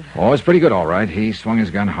have. Oh, it's pretty good, all right. He swung his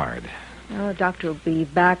gun hard. Well, the doctor will be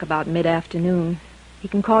back about mid-afternoon. He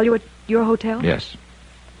can call you at your hotel? Yes.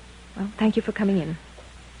 Well, thank you for coming in.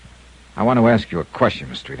 I want to ask you a question,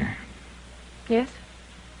 Miss Streeter. Yes?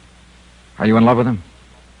 Are you in love with him?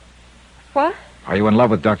 What? Are you in love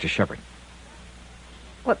with Dr. Shephard?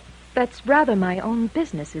 Well, that's rather my own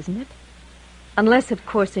business, isn't it? Unless, of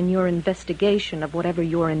course, in your investigation of whatever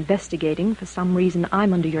you're investigating, for some reason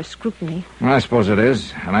I'm under your scrutiny. Well, I suppose it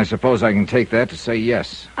is, and I suppose I can take that to say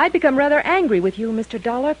yes. I'd become rather angry with you, Mr.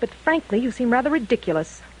 Dollar, but frankly, you seem rather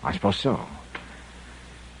ridiculous. I suppose so.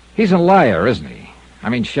 He's a liar, isn't he? I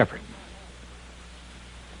mean, Shephard.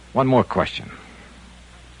 One more question.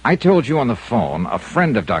 I told you on the phone a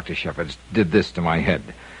friend of Dr. Shepherd's did this to my head.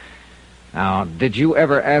 Now, did you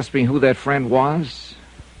ever ask me who that friend was?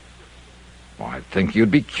 Well, I think you'd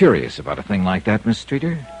be curious about a thing like that, Miss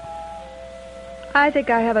Streeter. I think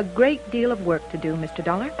I have a great deal of work to do, Mr.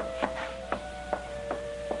 Dollar.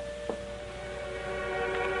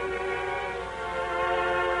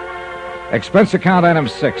 Expense account item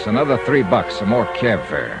 6, another $3, some more cab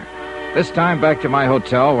fare. This time back to my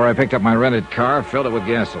hotel where I picked up my rented car, filled it with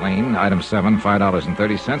gasoline, item 7,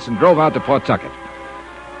 $5.30, and drove out to Pawtucket.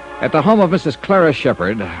 At the home of Mrs. Clara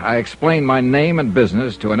Shephard, I explained my name and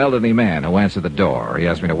business to an elderly man who answered the door. He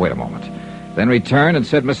asked me to wait a moment, then returned and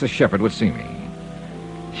said Mrs. Shephard would see me.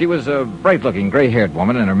 She was a bright-looking, gray-haired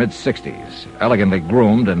woman in her mid-60s, elegantly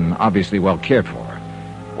groomed and obviously well cared for.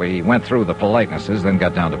 We went through the politenesses, then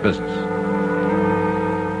got down to business.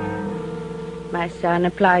 My son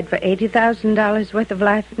applied for $80,000 worth of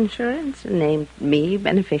life insurance and named me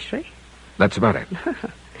beneficiary. That's about it.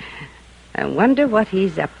 I wonder what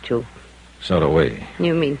he's up to. So do we.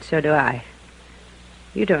 You mean so do I.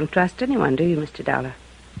 You don't trust anyone, do you, Mr. Dollar?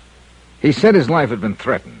 He said his life had been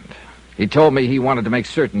threatened. He told me he wanted to make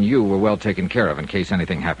certain you were well taken care of in case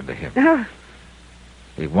anything happened to him. Oh.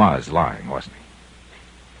 He was lying, wasn't he?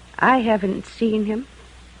 I haven't seen him,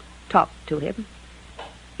 talked to him,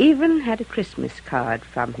 even had a Christmas card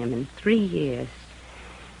from him in 3 years.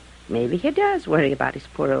 Maybe he does worry about his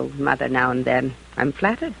poor old mother now and then. I'm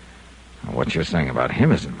flattered. What you're saying about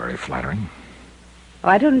him isn't very flattering. Oh,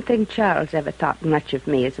 I don't think Charles ever thought much of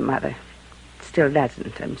me as a mother. Still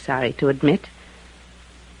doesn't, I'm sorry to admit.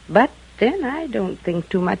 But then I don't think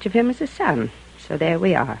too much of him as a son. So there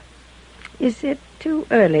we are. Is it too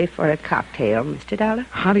early for a cocktail, Mr. Dollar?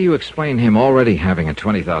 How do you explain him already having a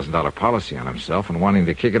 $20,000 policy on himself and wanting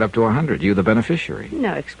to kick it up to $100,000? You the beneficiary.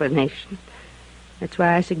 No explanation. That's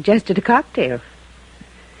why I suggested a cocktail.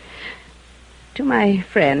 To my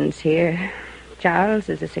friends here, Charles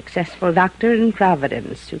is a successful doctor in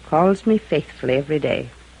Providence who calls me faithfully every day,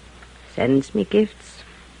 sends me gifts,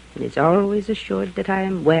 and is always assured that I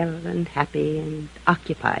am well and happy and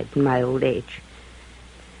occupied in my old age.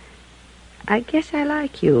 I guess I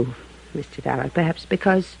like you, Mr. Dollar, perhaps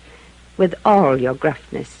because, with all your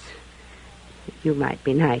gruffness, you might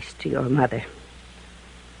be nice to your mother.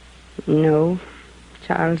 No,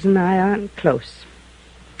 Charles and I aren't close.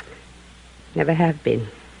 Never have been.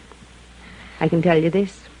 I can tell you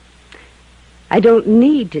this. I don't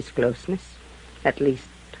need his closeness, at least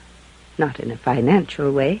not in a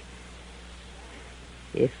financial way.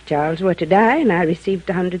 If Charles were to die and I received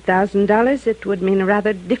 $100,000, it would mean a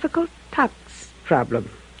rather difficult tax problem.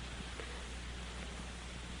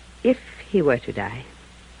 If he were to die,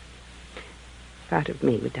 part of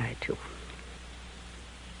me would die too.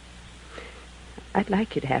 I'd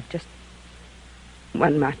like you to have just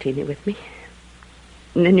one martini with me.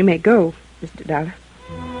 And then you may go, Mr. Dollar.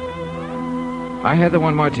 I had the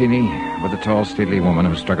one martini with a tall, stately woman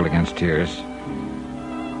who struggled against tears.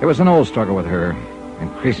 It was an old struggle with her,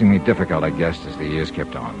 increasingly difficult, I guessed, as the years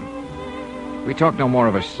kept on. We talked no more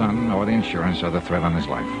of her son or the insurance or the threat on his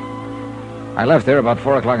life. I left there about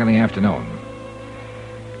 4 o'clock in the afternoon.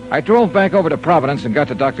 I drove back over to Providence and got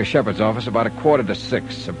to Dr. Shepherd's office about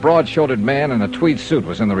 5:45. A broad-shouldered man in a tweed suit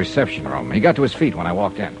was in the reception room. He got to his feet when I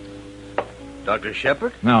walked in. Dr.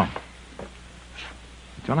 Shephard? No.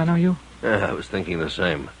 Don't I know you? I was thinking the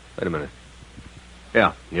same. Wait a minute.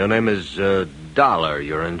 Yeah, your name is Dollar.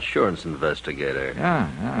 You're an insurance investigator.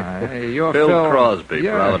 Yeah, you're Phil Crosby,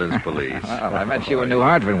 yeah. Providence Police. Well, I met you in New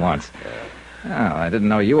Hartford once. Well, I didn't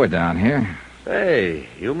know you were down here. Hey,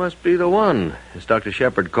 you must be the one. As Dr.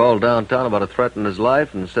 Shephard called downtown about a threat in his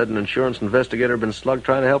life and said an insurance investigator had been slugged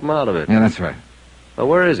trying to help him out of it. Yeah, that's right. Well,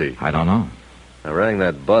 where is he? I don't know. I rang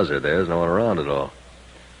that buzzer. There's no one around at all.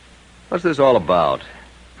 What's this all about?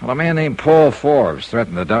 Well, a man named Paul Forbes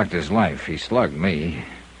threatened the doctor's life. He slugged me.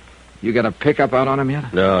 You got a pickup out on him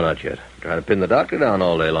yet? No, not yet. Trying to pin the doctor down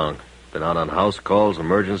all day long. Been out on house calls,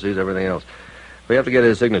 emergencies, everything else. We have to get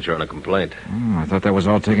his signature on a complaint. I thought that was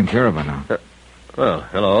all taken care of by now. Well,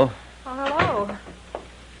 hello. Oh, hello.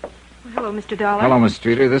 Well, hello, Mr. Dollar. Hello, Miss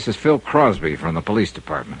Streeter. This is Phil Crosby from the police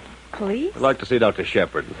department. Police? I'd like to see Dr.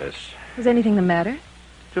 Shephard, miss. Is anything the matter?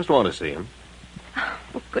 Just want to see him.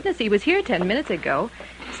 Well, goodness, he was here 10 minutes ago.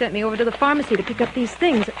 He sent me over to the pharmacy to pick up these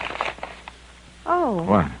things. Oh.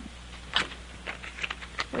 What?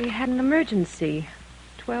 We had an emergency.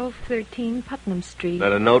 1213 Putnam Street.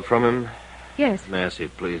 Got a note from him? Yes. May I see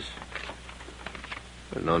it, please?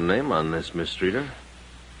 There's no name on this, Miss Streeter.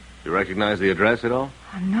 You recognize the address at all?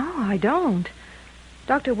 Oh, no, I don't.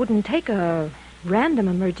 Doctor wouldn't take a random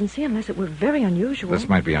emergency unless it were very unusual. This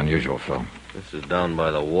might be unusual, Phil. This is down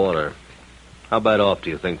by the water. How bad off do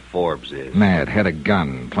you think Forbes is? Mad, had a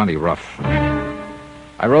gun, plenty rough.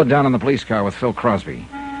 I rode down in the police car with Phil Crosby.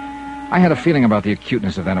 I had a feeling about the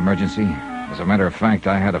acuteness of that emergency. As a matter of fact,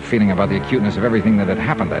 I had a feeling about the acuteness of everything that had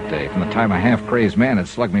happened that day, from the time a half-crazed man had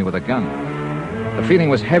slugged me with a gun. The feeling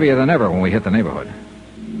was heavier than ever when we hit the neighborhood.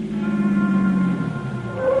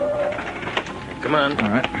 Come on. All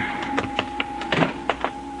right.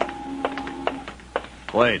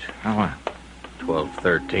 Wait. Now what?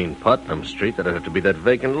 1213 Putnam Street. That'd have to be that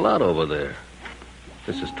vacant lot over there.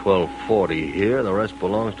 This is 1240 here. The rest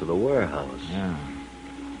belongs to the warehouse. Yeah.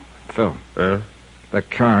 Phil. Huh? That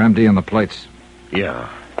car empty and the plates. Yeah.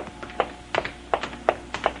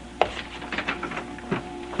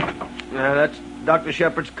 Yeah, that's Dr.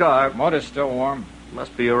 Shepherd's car. Motor's still warm.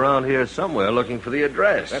 Must be around here somewhere looking for the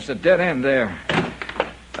address. That's a dead end there.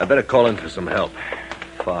 I better call in for some help.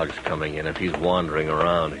 Fog's coming in if he's wandering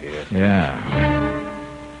around here. Yeah.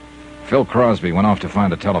 Phil Crosby went off to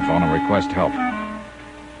find a telephone and request help.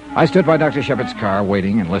 I stood by Dr. Shepherd's car,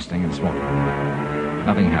 waiting and listening and smoking.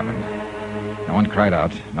 Nothing happened. No one cried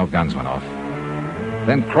out. No guns went off.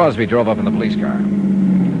 Then Crosby drove up in the police car.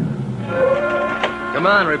 Come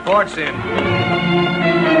on, report's in.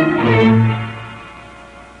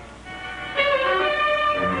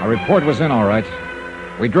 A report was in, all right.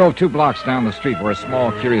 We drove 2 blocks down the street where a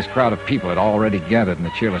small, curious crowd of people had already gathered in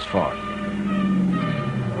the cheerless fog.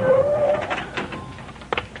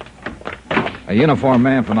 A uniformed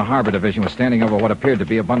man from the Harbor Division was standing over what appeared to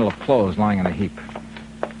be a bundle of clothes lying in a heap.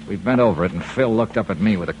 We bent over it, and Phil looked up at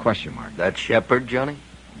me with a question mark. That Shepherd, Johnny?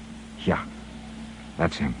 Yeah,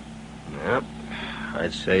 that's him. Yep.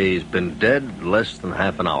 I'd say he's been dead less than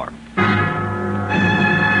half an hour.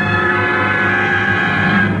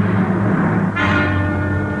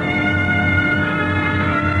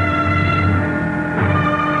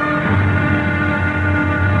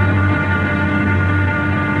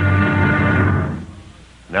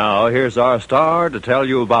 Now, here's our star to tell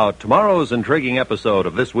you about tomorrow's intriguing episode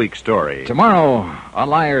of this week's story. Tomorrow, a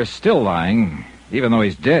liar's still lying, even though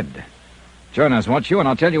he's dead. Join us, won't you, and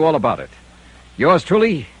I'll tell you all about it. Yours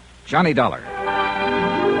truly, Johnny Dollar.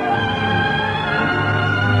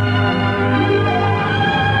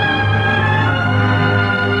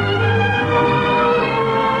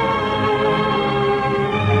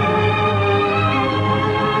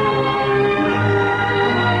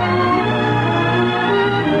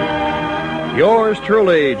 Yours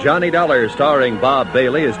truly, Johnny Dollar, starring Bob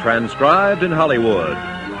Bailey, is transcribed in Hollywood.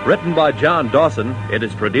 Written by John Dawson, it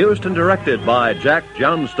is produced and directed by Jack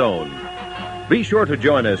Johnstone. Be sure to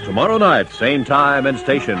join us tomorrow night, same time and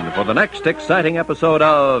station, for the next exciting episode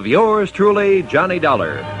of Yours truly, Johnny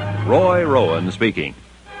Dollar. Roy Rowan speaking.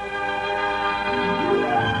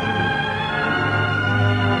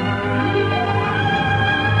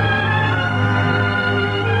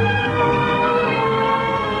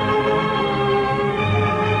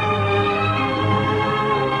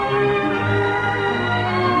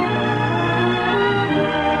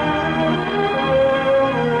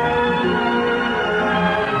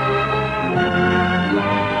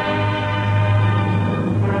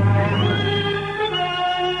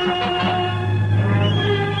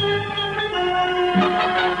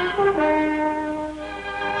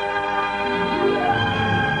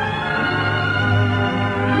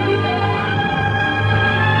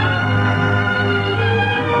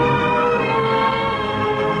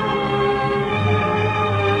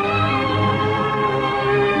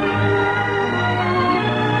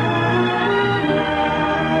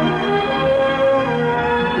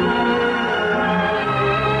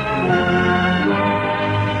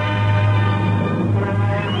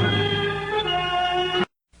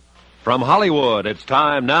 From Hollywood, it's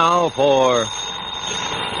time now for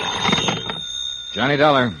Johnny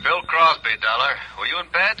Dollar. Bill Crosby, Dollar. Were you in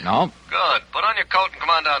bed? No. Good. Put on your coat and come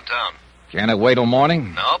on downtown. Can't it wait till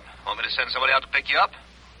morning? Nope. Want me to send somebody out to pick you up?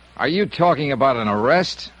 Are you talking about an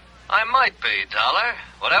arrest? I might be, Dollar.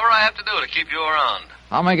 Whatever I have to do to keep you around.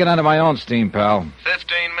 I'll make it under my own steam, pal.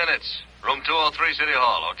 15 minutes. Room 203, City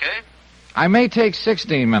Hall, okay? I may take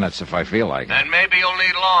 16 minutes if I feel like it. Then maybe you'll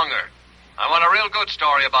need longer. I want a real good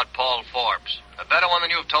story about Paul Forbes. A better one than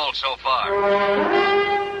you've told so far.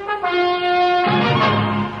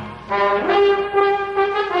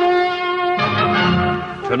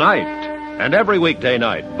 Tonight, and every weekday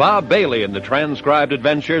night, Bob Bailey in the transcribed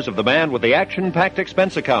adventures of the man with the action-packed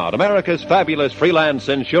expense account, America's fabulous freelance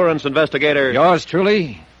insurance investigator. Yours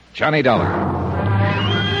truly, Johnny Dollar.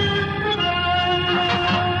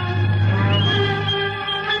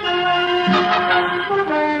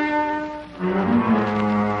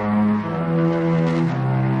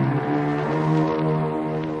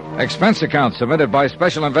 Expense account submitted by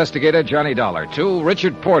Special Investigator Johnny Dollar to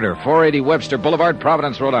Richard Porter, 480 Webster Boulevard,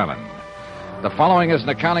 Providence, Rhode Island. The following is an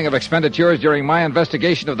accounting of expenditures during my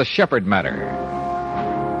investigation of the Shephard matter.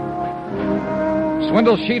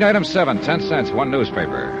 Swindle sheet item 7, 10 cents, one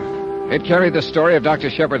newspaper. It carried the story of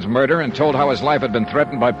Dr. Shephard's murder and told how his life had been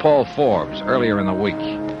threatened by Paul Forbes earlier in the week.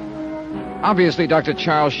 Obviously, Dr.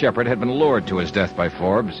 Charles Shephard had been lured to his death by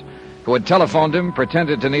Forbes, who had telephoned him,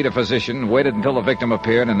 pretended to need a physician, waited until the victim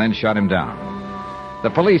appeared, and then shot him down. The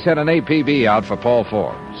police had an APB out for Paul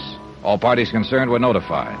Forbes. All parties concerned were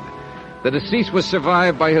notified. The deceased was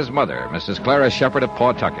survived by his mother, Mrs. Clara Shephard of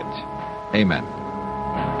Pawtucket. Amen.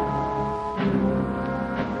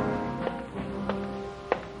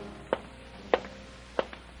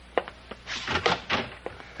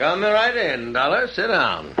 Come right in, Dollar. Sit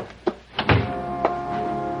down.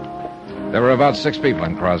 There were about 6 people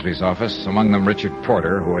in Crosby's office, among them Richard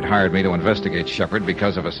Porter, who had hired me to investigate Shephard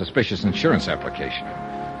because of a suspicious insurance application,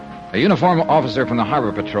 a uniformed officer from the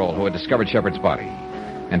Harbor Patrol who had discovered Shephard's body,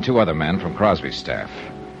 and 2 other men from Crosby's staff.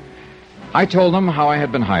 I told them how I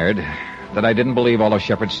had been hired, that I didn't believe all of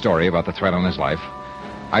Shephard's story about the threat on his life.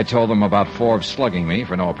 I told them about Forbes slugging me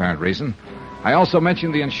for no apparent reason. I also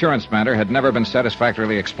mentioned the insurance matter had never been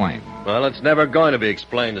satisfactorily explained. Well, it's never going to be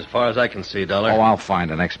explained as far as I can see, Dollar. Oh, I'll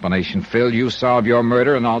find an explanation, Phil. You solve your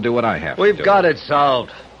murder, and I'll do what I have to do. We've got it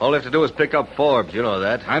solved. All we have to do is pick up Forbes. You know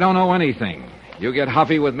that. I don't know anything. You get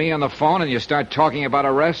huffy with me on the phone, and you start talking about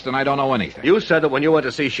arrest, and I don't know anything. You said that when you went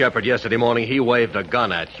to see Shephard yesterday morning, he waved a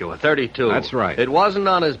gun at you, a .32. That's right. It wasn't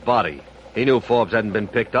on his body. He knew Forbes hadn't been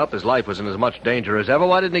picked up. His life was in as much danger as ever.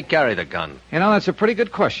 Why didn't he carry the gun? You know, that's a pretty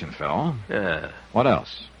good question, Phil. Yeah. What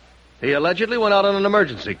else? He allegedly went out on an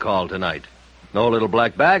emergency call tonight. No little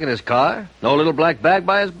black bag in his car. No little black bag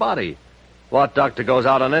by his body. What doctor goes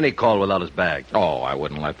out on any call without his bag? Oh, I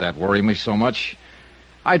wouldn't let that worry me so much.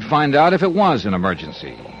 I'd find out if it was an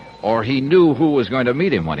emergency, or he knew who was going to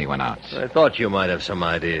meet him when he went out. I thought you might have some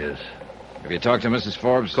ideas. Have you talked to Mrs.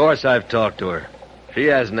 Forbes? Of course I've talked to her. She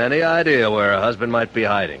hasn't any idea where her husband might be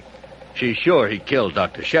hiding. She's sure he killed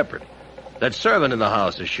Dr. Shephard. That servant in the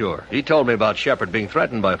house is sure. He told me about Shephard being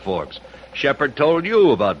threatened by Forbes. Shephard told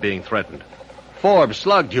you about being threatened. Forbes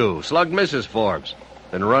slugged you, slugged Mrs. Forbes.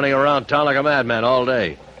 Been running around town like a madman all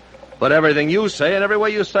day. But everything you say and every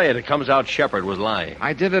way you say it, it comes out Shephard was lying.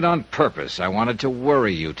 I did it on purpose. I wanted to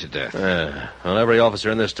worry you to death. Well, every officer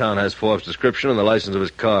in this town has Forbes' description and the license of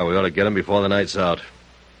his car. We ought to get him before the night's out.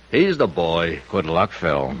 He's the boy. Good luck,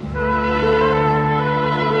 Phil.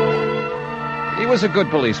 He was a good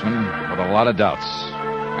policeman with a lot of doubts,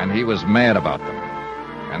 and he was mad about them.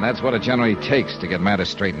 And that's what it generally takes to get matters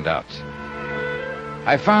straightened out.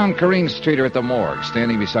 I found Corrine Streeter at the morgue,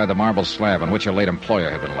 standing beside the marble slab on which her late employer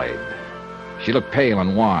had been laid. She looked pale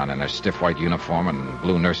and wan in her stiff white uniform and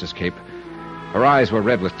blue nurse's cape. Her eyes were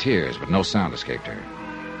red with tears, but no sound escaped her.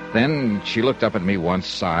 Then she looked up at me once,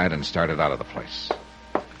 sighed, and started out of the place.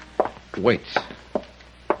 Wait.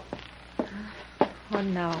 What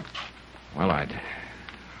now? Well,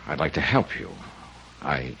 I'd like to help you.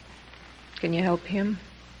 Can you help him?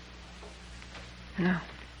 No.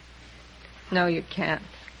 No, you can't.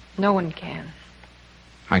 No one can.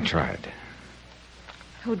 I tried.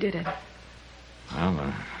 Who did it?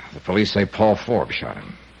 Well, the police say Paul Forbes shot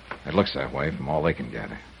him. It looks that way from all they can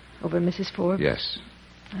gather. Over Mrs. Forbes? Yes.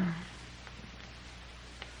 Oh.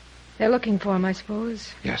 They're looking for him, I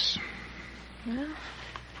suppose. Yes. Well,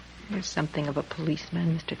 you're something of a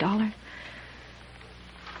policeman, Mr. Dollar.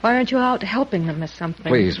 Why aren't you out helping them or something?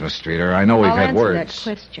 Please, Miss Streeter, I know we've had words. I'll answer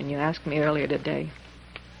that question you asked me earlier today.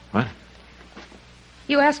 What?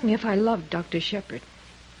 You asked me if I loved Dr. Shephard.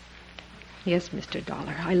 Yes, Mr.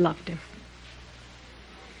 Dollar, I loved him.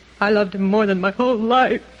 I loved him more than my whole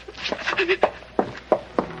life.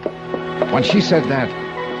 When she said that,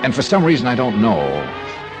 and for some reason I don't know,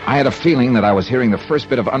 I had a feeling that I was hearing the first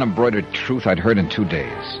bit of unembroidered truth I'd heard in 2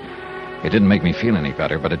 days. It didn't make me feel any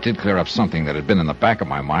better, but it did clear up something that had been in the back of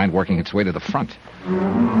my mind, working its way to the front.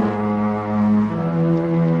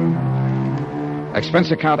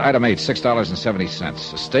 Expense account item 8,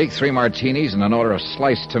 $6.70. A steak, 3 martinis, and an order of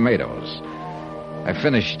sliced tomatoes. I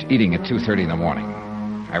finished eating at 2:30 in the morning.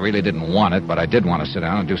 I really didn't want it, but I did want to sit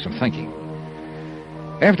down and do some thinking.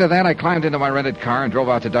 After that, I climbed into my rented car and drove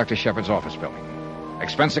out to Dr. Shepherd's office building.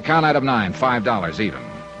 Expense account item 9, $5 even.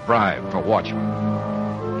 Bribe for watchman.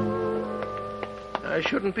 I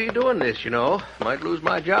shouldn't be doing this, you know. Might lose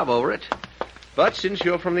my job over it. But since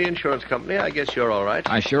you're from the insurance company, I guess you're all right.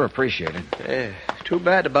 I sure appreciate it. Too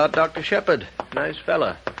bad about Dr. Shephard. Nice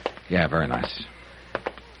fella. Yeah, very nice.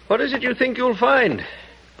 What is it you think you'll find?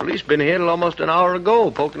 Police been here till almost an hour ago,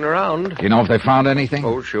 poking around. Do you know if they found anything?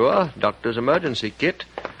 Oh, sure. Doctor's emergency kit.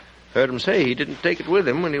 Heard him say he didn't take it with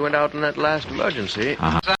him when he went out in that last emergency.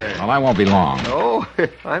 Uh-huh. Well, I won't be long. Oh,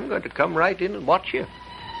 I'm going to come right in and watch you.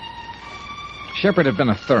 Shepherd had been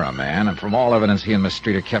a thorough man, and from all evidence, he and Miss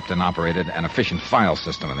Streeter kept and operated an efficient file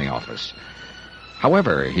system in the office.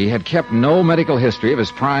 However, he had kept no medical history of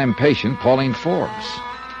his prime patient, Pauline Forbes.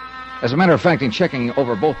 As a matter of fact, in checking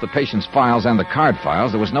over both the patient's files and the card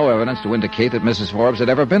files, there was no evidence to indicate that Mrs. Forbes had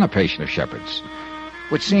ever been a patient of Shepherd's,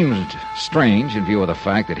 which seemed strange in view of the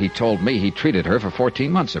fact that he told me he treated her for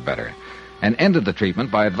 14 months or better and ended the treatment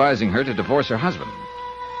by advising her to divorce her husband.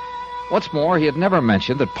 What's more, he had never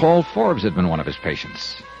mentioned that Paul Forbes had been one of his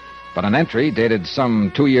patients. But an entry dated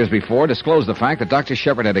some 2 years before disclosed the fact that Dr.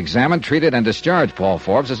 Shepherd had examined, treated, and discharged Paul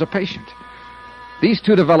Forbes as a patient. These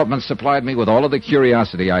two developments supplied me with all of the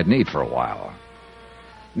curiosity I'd need for a while.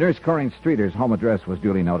 Nurse Corinne Streeter's home address was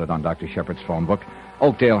duly noted on Dr. Shepherd's phone book.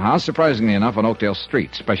 Oakdale House, surprisingly enough, on Oakdale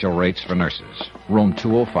Street. Special rates for nurses. Room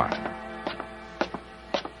 205.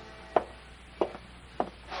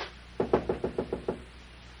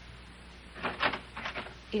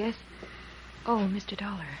 Yes? Oh, Mr.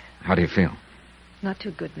 Dollar. How do you feel? Not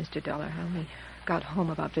too good, Mr. Dollar. I only got home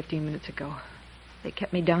about 15 minutes ago. They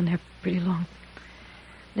kept me down there pretty long.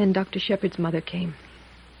 Then Dr. Shepherd's mother came.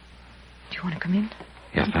 Do you want to come in?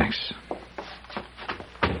 Yeah, thanks.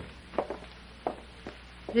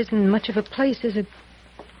 It isn't much of a place, is it?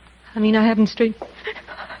 I mean, I haven't straight...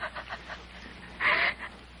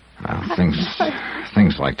 Well,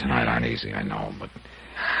 things like tonight aren't easy, I know, but...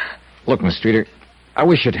 Look, Miss Streeter, I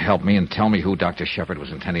wish you'd help me and tell me who Dr. Shepherd was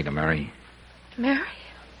intending to marry. Marry?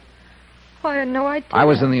 Why, I had no idea. I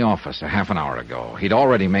was in the office a half an hour ago. He'd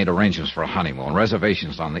already made arrangements for a honeymoon,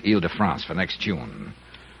 reservations on the Ile de France for next June.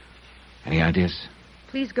 Any ideas?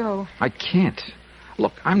 Please go. I can't.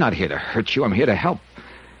 Look, I'm not here to hurt you. I'm here to help.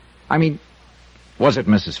 I mean, was it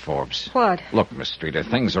Mrs. Forbes? What? Look, Miss Streeter,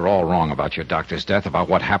 things are all wrong about your doctor's death, about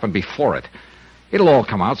what happened before it. It'll all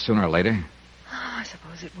come out sooner or later. Oh, I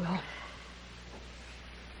suppose it will.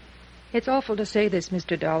 It's awful to say this,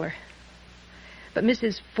 Mr. Dollar, but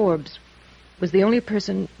Mrs. Forbes was the only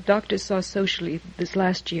person doctors saw socially this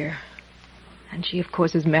last year. And she, of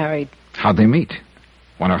course, is married. How'd they meet?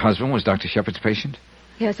 When her husband was Dr. Shepherd's patient?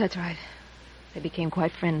 Yes, that's right. They became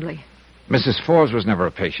quite friendly. Mrs. Forbes was never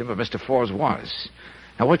a patient, but Mr. Forbes was.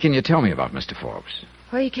 Now, what can you tell me about Mr. Forbes?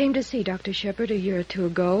 Well, he came to see Dr. Shepherd a year or two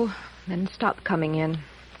ago, then stopped coming in.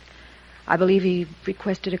 I believe he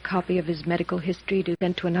requested a copy of his medical history to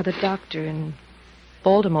send to another doctor in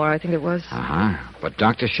Baltimore, I think it was. Uh-huh. But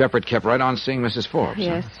Dr. Shepherd kept right on seeing Mrs. Forbes.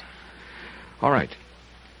 Yes. Huh? All right.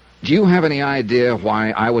 Do you have any idea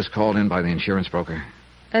why I was called in by the insurance broker?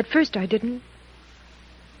 At first I didn't.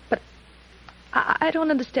 But I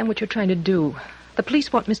don't understand what you're trying to do. The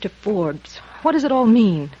police want Mr. Forbes. What does it all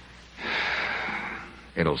mean?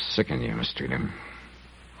 It'll sicken you, Miss Streeter.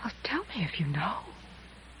 Well, tell me if you know.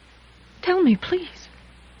 Tell me, please.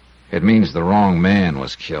 It means the wrong man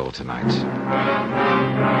was killed tonight.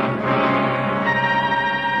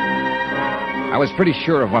 I was pretty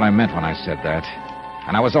sure of what I meant when I said that.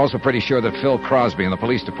 And I was also pretty sure that Phil Crosby and the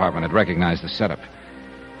police department had recognized the setup.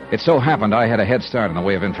 It so happened I had a head start in the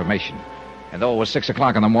way of information. And though it was 6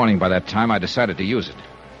 o'clock in the morning by that time, I decided to use it.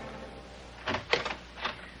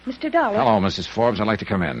 Mr. Dollar. Hello, Mrs. Forbes. I'd like to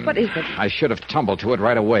come in. What is it? I should have tumbled to it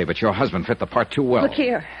right away, but your husband fit the part too well. Look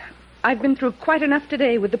here. I've been through quite enough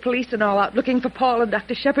today with the police and all out looking for Paul and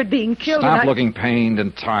Dr. Shepherd being killed. Stop looking pained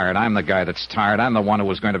and tired. I'm the guy that's tired. I'm the one who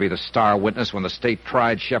was going to be the star witness when the state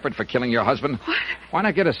tried Shepherd for killing your husband. What? Why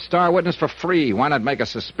not get a star witness for free? Why not make a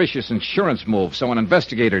suspicious insurance move so an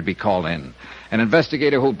investigator would be called in? An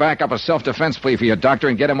investigator who'd back up a self-defense plea for your doctor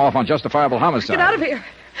and get him off on justifiable homicide. Get out of here.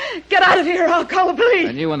 Get out of here. I'll call the police.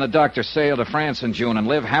 And you and the doctor sail to France in June and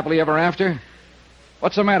live happily ever after?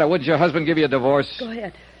 What's the matter? Wouldn't your husband give you a divorce? Go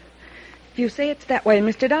ahead. If you say it's that way,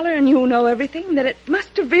 Mr. Dollar, and you know everything, then it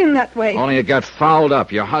must have been that way. Only it got fouled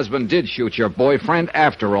up. Your husband did shoot your boyfriend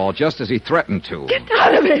after all, just as he threatened to. Get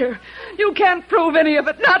out of here. You can't prove any of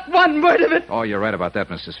it. Not one word of it. Oh, you're right about that,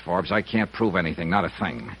 Mrs. Forbes. I can't prove anything, not a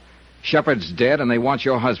thing. Shepherd's dead, and they want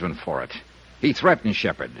your husband for it. He threatened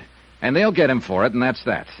Shephard, and they'll get him for it, and that's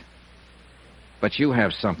that. But you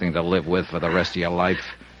have something to live with for the rest of your life.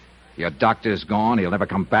 Your doctor's gone. He'll never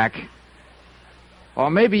come back. Or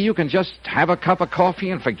maybe you can just have a cup of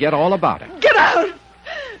coffee and forget all about it. Get out!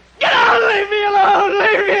 Get out! Leave me alone!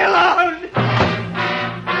 Leave me alone!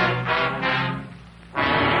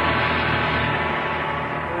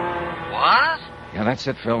 What? Yeah, that's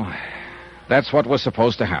it, Phil. That's what was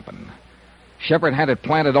supposed to happen. Shepherd had it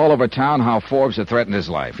planted all over town how Forbes had threatened his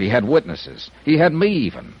life. He had witnesses. He had me,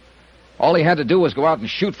 even. All he had to do was go out and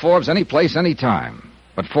shoot Forbes any place, any time.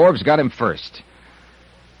 But Forbes got him first.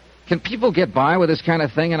 Can people get by with this kind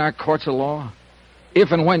of thing in our courts of law?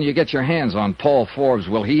 If and when you get your hands on Paul Forbes,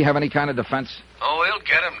 will he have any kind of defense? Oh, we'll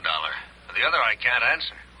get him, Dollar. The other I can't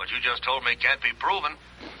answer. What you just told me can't be proven.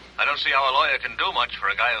 I don't see how a lawyer can do much for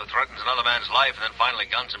a guy who threatens another man's life and then finally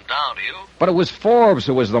guns him down, do you? But it was Forbes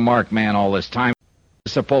who was the marked man all this time. He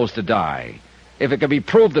was supposed to die. If it could be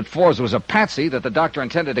proved that Forbes was a patsy, that the doctor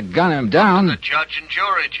intended to gun him down... The judge and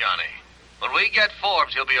jury, Johnny. When we get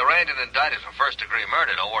Forbes, he'll be arraigned and indicted for first-degree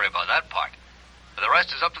murder. Don't worry about that part. But the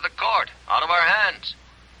rest is up to the court, out of our hands.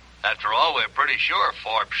 After all, we're pretty sure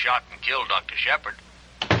Forbes shot and killed Dr. Shephard.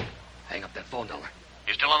 Hang up that phone, Dollar.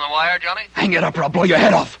 You still on the wire, Johnny? Hang it up or I'll blow your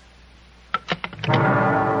head off.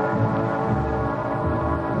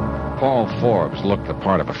 Paul Forbes looked the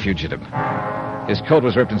part of a fugitive. His coat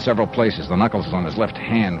was ripped in several places. The knuckles on his left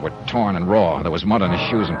hand were torn and raw. There was mud on his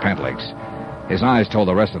shoes and pant legs. His eyes told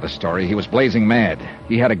the rest of the story. He was blazing mad.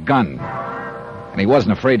 He had a gun, and he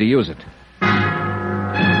wasn't afraid to use it.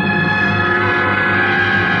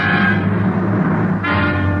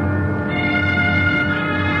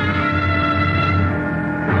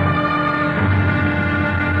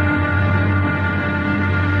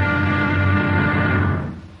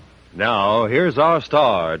 Now, here's our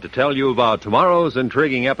star to tell you about tomorrow's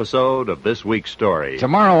intriguing episode of this week's story.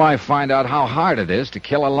 Tomorrow I find out how hard it is to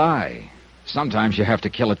kill a lie. Sometimes you have to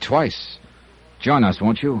kill it twice. Join us,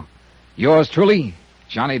 won't you? Yours truly,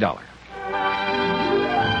 Johnny Dollar.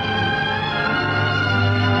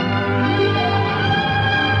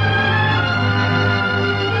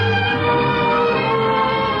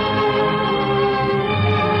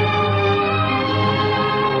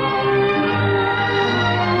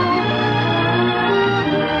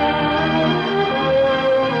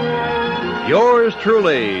 Yours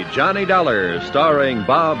truly, Johnny Dollar, starring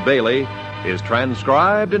Bob Bailey, is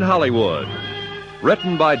transcribed in Hollywood.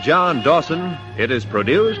 Written by John Dawson, it is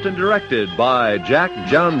produced and directed by Jack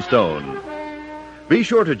Johnstone. Be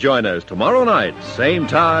sure to join us tomorrow night, same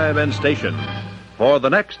time and station, for the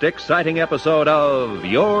next exciting episode of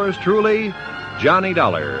Yours truly, Johnny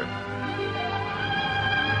Dollar.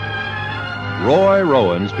 Roy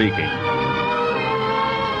Rowan speaking.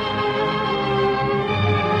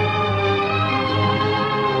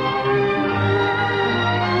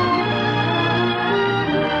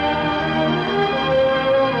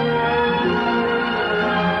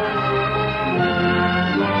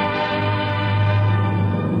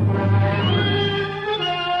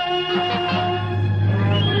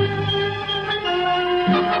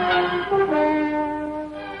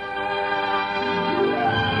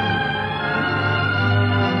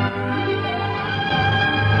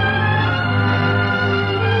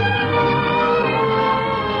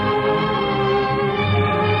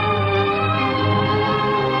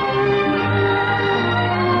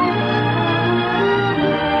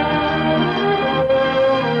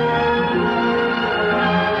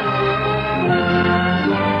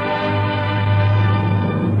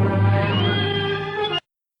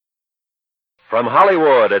 From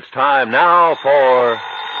Hollywood, it's time now for...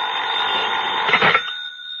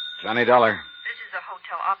 Johnny Dollar. This is the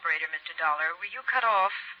hotel operator, Mr. Dollar. Were you cut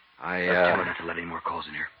off? Tell her not to let any more calls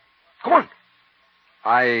in here. Come on.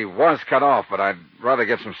 I was cut off, but I'd rather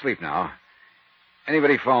get some sleep now.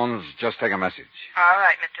 Anybody phones, just take a message. All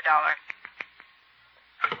right, Mr. Dollar.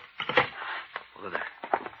 Over there.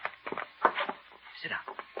 Sit down.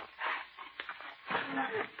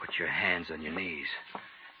 Put your hands on your knees.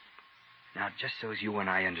 Now, just so as you and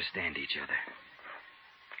I understand each other,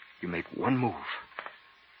 you make one move.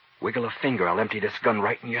 Wiggle a finger, I'll empty this gun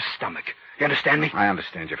right in your stomach. You understand me? I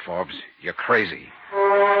understand you, Forbes. You're crazy.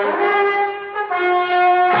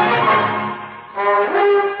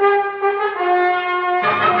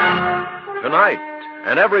 Tonight,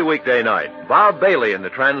 and every weekday night, Bob Bailey in the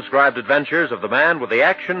transcribed adventures of the man with the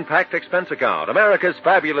action-packed expense account, America's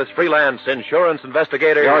fabulous freelance insurance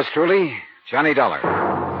investigator. Yours truly, Johnny Dollar.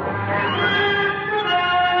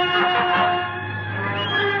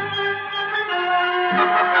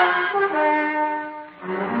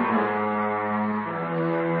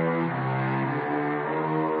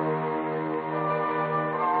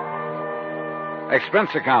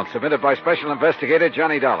 Expense account submitted by Special Investigator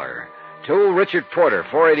Johnny Dollar. To Richard Porter,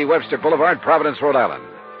 480 Webster Boulevard, Providence, Rhode Island.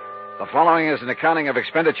 The following is an accounting of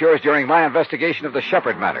expenditures during my investigation of the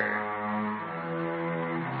Shephard matter.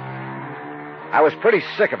 I was pretty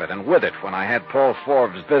sick of it and with it when I had Paul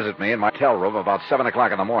Forbes visit me in my hotel room about 7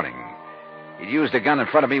 o'clock in the morning. He'd used a gun in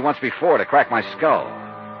front of me once before to crack my skull.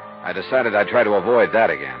 I decided I'd try to avoid that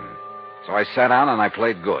again. So I sat down and I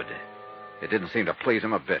played good. It didn't seem to please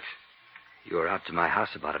him a bit. You were out to my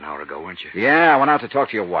house about an hour ago, weren't you? Yeah, I went out to talk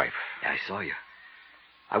to your wife. Yeah, I saw you.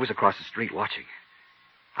 I was across the street watching.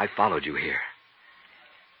 I followed you here.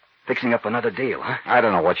 Fixing up another deal, huh? I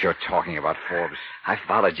don't know what you're talking about, Forbes. I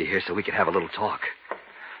followed you here so we could have a little talk.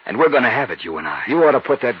 And we're going to have it, you and I. You ought to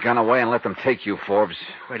put that gun away and let them take you, Forbes.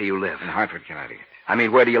 Where do you live? In Hartford, Connecticut. I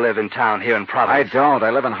mean, where do you live in town, here in Providence? I don't. I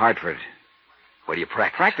live in Hartford. Where do you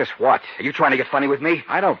practice? Practice what? Are you trying to get funny with me?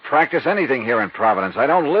 I don't practice anything here in Providence. I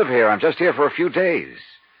don't live here. I'm just here for a few days.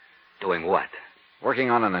 Doing what? Working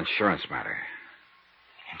on an insurance matter.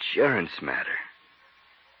 Insurance matter?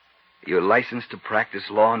 You're licensed to practice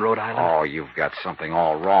law in Rhode Island? Oh, you've got something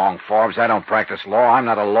all wrong, Forbes. I don't practice law. I'm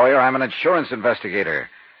not a lawyer. I'm an insurance investigator.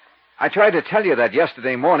 I tried to tell you that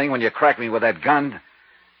yesterday morning when you cracked me with that gun.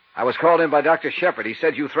 I was called in by Dr. Shephard. He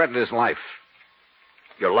said you threatened his life.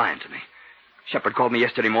 You're lying to me. Shephard called me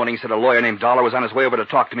yesterday morning and said a lawyer named Dollar was on his way over to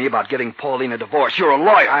talk to me about getting Pauline a divorce. You're a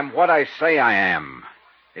lawyer. I'm what I say I am.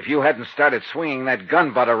 If you hadn't started swinging that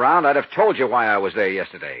gun butt around, I'd have told you why I was there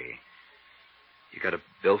yesterday. You got a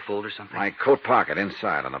billfold or something? My coat pocket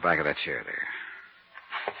inside on the back of that chair there.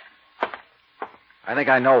 I think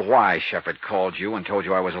I know why Shephard called you and told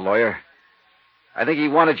you I was a lawyer. I think he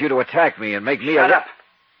wanted you to attack me and make me Shut up!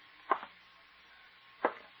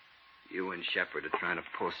 You and Shephard are trying to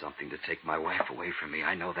pull something to take my wife away from me.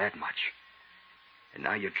 I know that much. And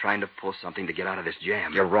now you're trying to pull something to get out of this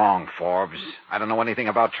jam. You're wrong, Forbes. I don't know anything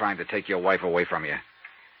about trying to take your wife away from you.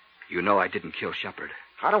 You know I didn't kill Shephard.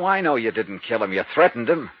 How do I know you didn't kill him? You threatened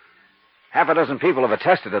him. Half a dozen people have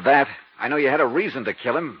attested to that. I know you had a reason to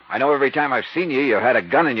kill him. I know every time I've seen you, you had a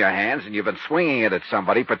gun in your hands and you've been swinging it at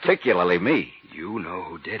somebody, particularly me. You know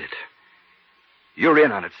who did it. You're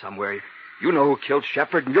in on it somewhere. You know who killed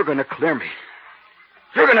Shephard, and you're going to clear me.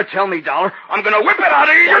 You're going to tell me, Dollar. I'm going to whip it out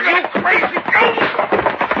of you. You're going to crazy.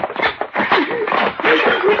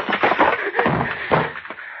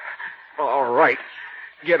 All right.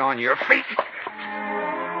 Get on your feet.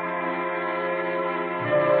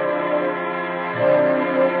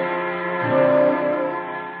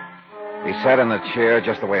 He sat in the chair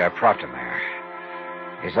just the way I propped him there.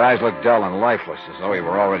 His eyes looked dull and lifeless, as though he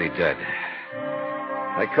were already dead.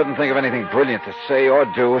 I couldn't think of anything brilliant to say or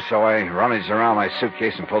do, so I rummaged around my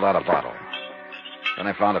suitcase and pulled out a bottle. Then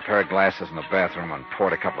I found a pair of glasses in the bathroom and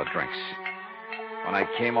poured a couple of drinks. When I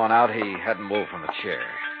came on out, he hadn't moved from the chair.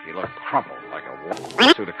 He looked crumpled like a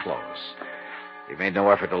worn suit of clothes. He made no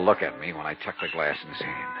effort to look at me when I tucked the glass in his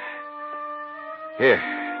hand. Here,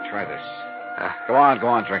 try this. Go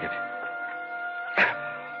on, drink it.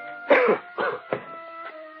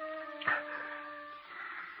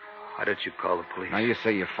 Why don't you call the police? Now, you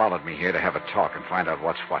say you followed me here to have a talk and find out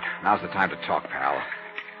what's what. Now's the time to talk, pal.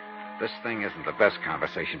 This thing isn't the best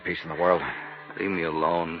conversation piece in the world. Leave me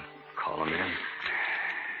alone. Call him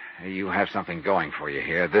in. You have something going for you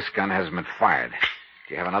here. This gun hasn't been fired.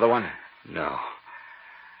 Do you have another one? No.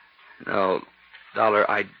 No, Dollar,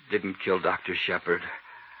 I didn't kill Dr. Shephard.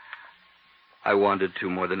 I wanted to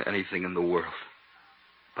more than anything in the world.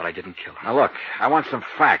 But I didn't kill him. Now, look, I want some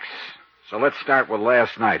facts. So let's start with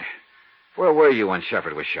last night. Where were you when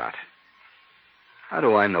Shephard was shot? How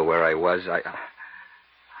do I know where I was?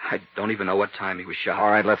 I don't even know what time he was shot. All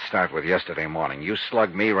right, let's start with yesterday morning. You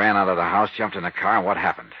slugged me, ran out of the house, jumped in the car, and what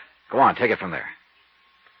happened? Go on, take it from there.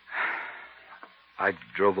 I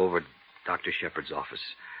drove over to Dr. Shephard's office.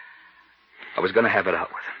 I was going to have it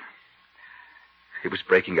out with him. He was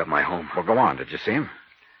breaking up my home. Well, go on. Did you see him?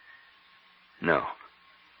 No.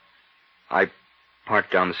 I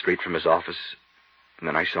parked down the street from his office, and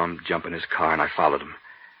then I saw him jump in his car, and I followed him.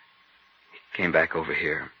 He came back over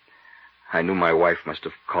here. I knew my wife must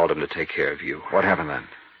have called him to take care of you. What happened then?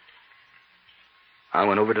 I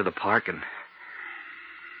went over to the park and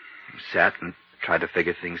sat and tried to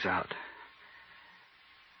figure things out.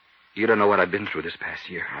 You don't know what I've been through this past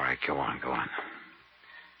year. All right, go on.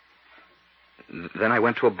 Then I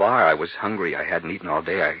went to a bar. I was hungry. I hadn't eaten all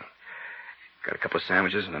day. I got a couple of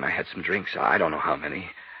sandwiches, and then I had some drinks. I don't know how many.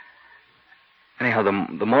 Anyhow,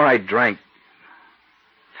 the more I drank,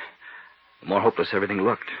 the more hopeless everything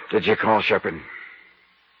looked. Did you call Shephard?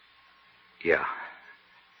 Yeah.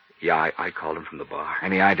 Yeah, I called him from the bar.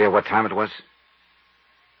 Any idea what time it was?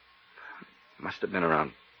 Must have been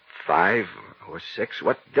around 5 or 6.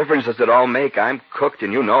 What difference does it all make? I'm cooked,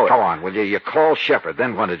 and you know it. Go on, will you? You called Shepherd.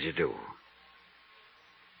 Then what did you do?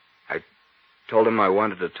 I told him I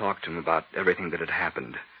wanted to talk to him about everything that had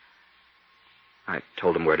happened. I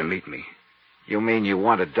told him where to meet me. You mean you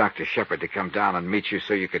wanted Dr. Shepherd to come down and meet you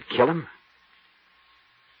so you could kill him?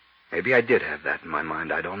 Maybe I did have that in my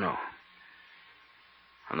mind. I don't know.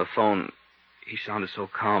 On the phone, he sounded so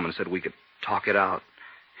calm and said we could talk it out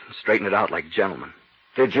and straighten it out like gentlemen.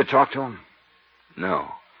 Did you talk to him?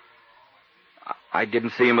 No. I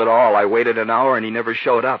didn't see him at all. I waited an hour and he never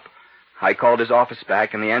showed up. I called his office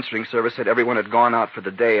back and the answering service said everyone had gone out for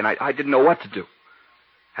the day and I didn't know what to do.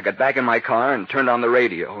 I got back in my car and turned on the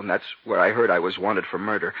radio, and that's where I heard I was wanted for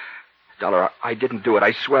murder. Dollar, I didn't do it.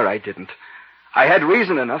 I swear I didn't. I had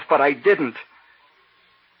reason enough, but I didn't.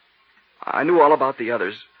 I knew all about the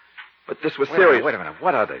others, but this was serious. Wait a minute.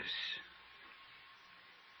 What others?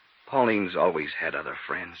 Pauline's always had other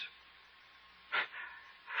friends.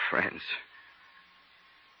 Friends.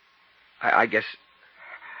 I guess...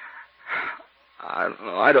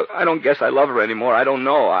 I don't guess I love her anymore. I don't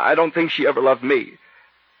know. I don't think she ever loved me.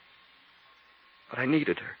 But I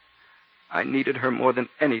needed her. I needed her more than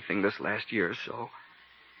anything this last year or so.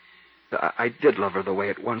 I did love her the way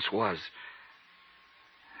it once was.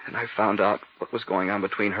 And I found out what was going on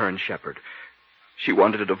between her and Shepherd. She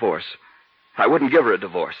wanted a divorce. I wouldn't give her a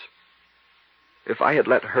divorce. If I had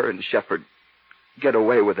let her and Shepherd get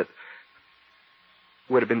away with it,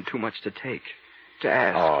 it would have been too much to take, to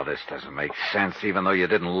ask. Oh, this doesn't make sense. Even though you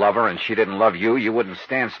didn't love her and she didn't love you, you wouldn't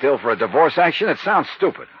stand still for a divorce action? It sounds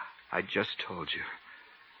stupid. I just told you.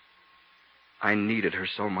 I needed her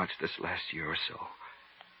so much this last year or so.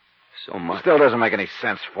 So much. Still doesn't make any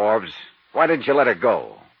sense, Forbes. Why didn't you let her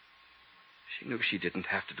go? She knew she didn't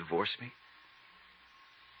have to divorce me.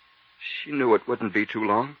 She knew it wouldn't be too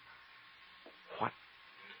long. What?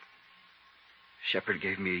 Shepherd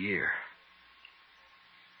gave me a year.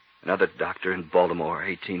 Another doctor in Baltimore,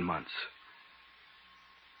 18 months.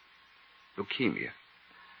 Leukemia.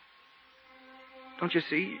 Don't you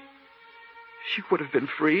see? She would have been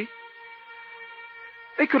free.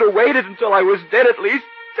 They could have waited until I was dead at least.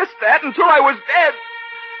 Just that, until I was dead.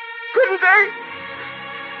 Couldn't they?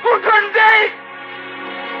 Oh, couldn't they?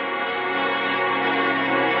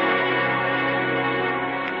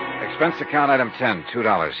 Expense account item 10,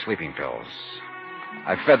 $2, sleeping pills.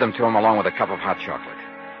 I fed them to him along with a cup of hot chocolate.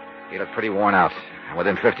 He looked pretty worn out, and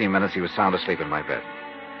within 15 minutes he was sound asleep in my bed.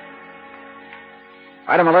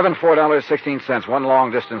 Item 11, $4.16, one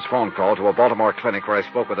long-distance phone call to a Baltimore clinic where I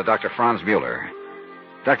spoke with a Dr. Franz Mueller.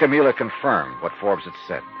 Dr. Mueller confirmed what Forbes had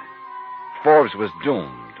said. Forbes was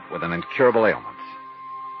doomed with an incurable ailment.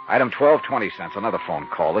 Item 12, 20 cents, another phone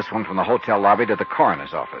call, this one from the hotel lobby to the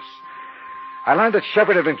coroner's office. I learned that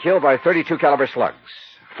Shepherd had been killed by 32 caliber slugs.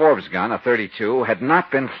 Forbes' gun, a .32, had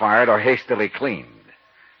not been fired or hastily cleaned.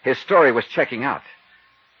 His story was checking out.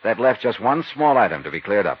 That left just one small item to be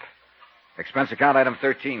cleared up. Expense account item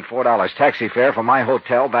 13, $4. Taxi fare from my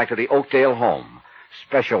hotel back to the Oakdale home.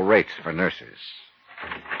 Special rates for nurses.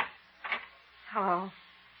 Hello.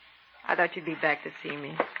 I thought you'd be back to see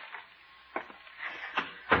me.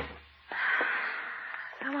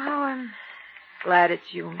 Somehow I'm glad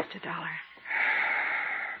it's you, Mr. Dollar.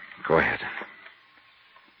 Go ahead.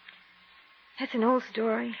 It's an old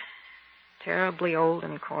story. Terribly old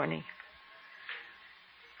and corny.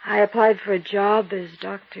 I applied for a job as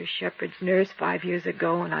Dr. Shepherd's nurse 5 years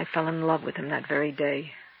ago, and I fell in love with him that very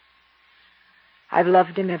day. I've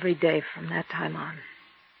loved him every day from that time on.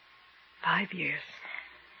 5 years.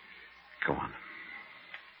 Go on.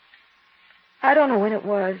 I don't know when it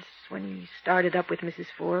was, when he started up with Mrs.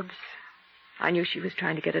 Forbes. I knew she was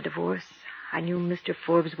trying to get a divorce. I knew Mr.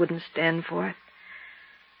 Forbes wouldn't stand for it.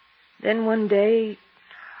 Then one day,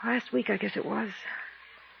 last week I guess it was,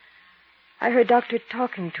 I heard Doctor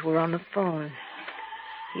talking to her on the phone.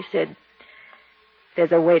 He said,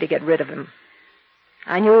 there's a way to get rid of him.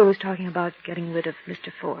 I knew he was talking about getting rid of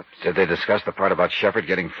Mr. Forbes. Did they discuss the part about Shepherd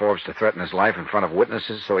getting Forbes to threaten his life in front of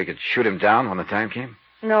witnesses so he could shoot him down when the time came?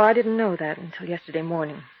 No, I didn't know that until yesterday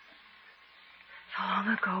morning. So long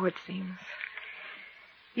ago, it seems.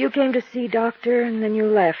 You came to see Doctor, and then you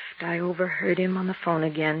left. I overheard him on the phone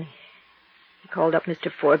again. He called up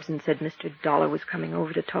Mr. Forbes and said Mr. Dollar was coming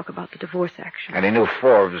over to talk about the divorce action. And he knew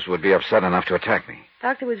Forbes would be upset enough to attack me.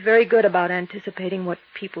 Doctor was very good about anticipating what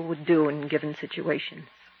people would do in given situations.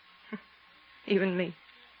 Even me.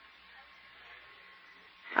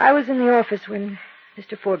 I was in the office when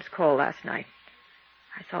Mr. Forbes called last night.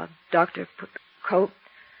 I saw Doctor put the coat.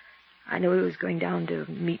 I knew he was going down to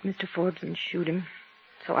meet Mr. Forbes and shoot him,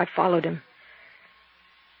 so I followed him.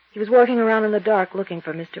 He was walking around in the dark looking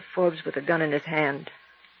for Mr. Forbes with a gun in his hand.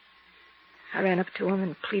 I ran up to him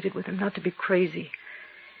and pleaded with him not to be crazy,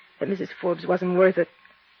 that Mrs. Forbes wasn't worth it.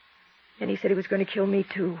 And he said he was going to kill me,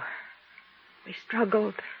 too. We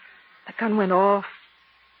struggled. The gun went off.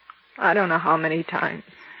 I don't know how many times.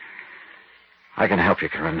 I can help you,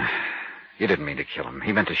 Karen. You didn't mean to kill him.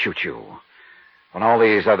 He meant to shoot you. When all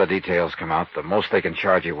these other details come out, the most they can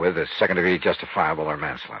charge you with is second-degree justifiable or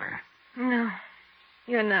manslaughter. No,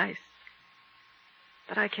 you're nice.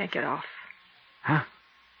 But I can't get off. Huh?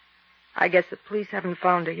 I guess the police haven't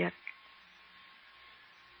found her yet.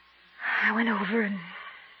 I went over and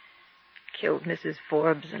killed Mrs.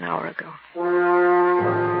 Forbes an hour ago.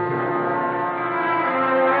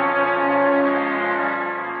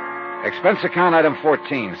 Expense account item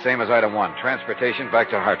 14, same as item 1. Transportation back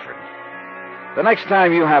to Hartford. The next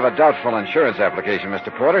time you have a doubtful insurance application,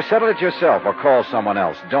 Mr. Porter, settle it yourself or call someone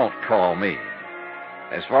else. Don't call me.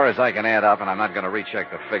 As far as I can add up, and I'm not going to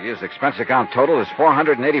recheck the figures, expense account total is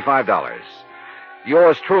 $485.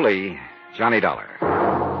 Yours truly, Johnny Dollar.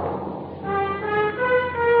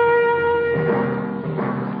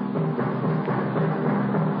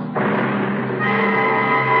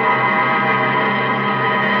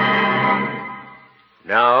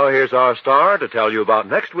 Now, here's our star to tell you about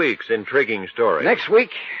next week's intriguing story. Next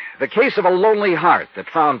week, the case of a lonely heart that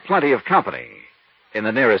found plenty of company in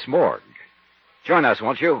the nearest morgue. Join us,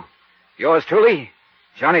 won't you? Yours truly,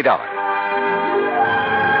 Johnny Dollar.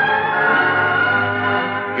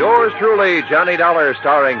 Yours truly, Johnny Dollar,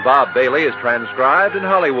 starring Bob Bailey, is transcribed in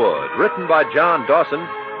Hollywood. Written by John Dawson,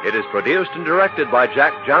 it is produced and directed by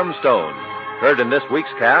Jack Johnstone. Heard in this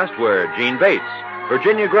week's cast were Gene Bates,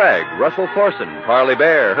 Virginia Gregg, Russell Thorson, Parley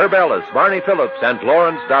Bear, Herb Ellis, Barney Phillips, and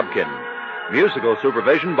Florence Dobkin. Musical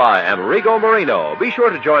supervision by Amerigo Marino. Be sure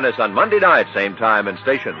to join us on Monday night, same time and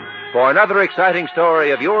station, for another exciting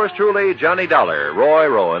story of yours truly, Johnny Dollar. Roy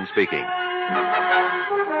Rowan speaking.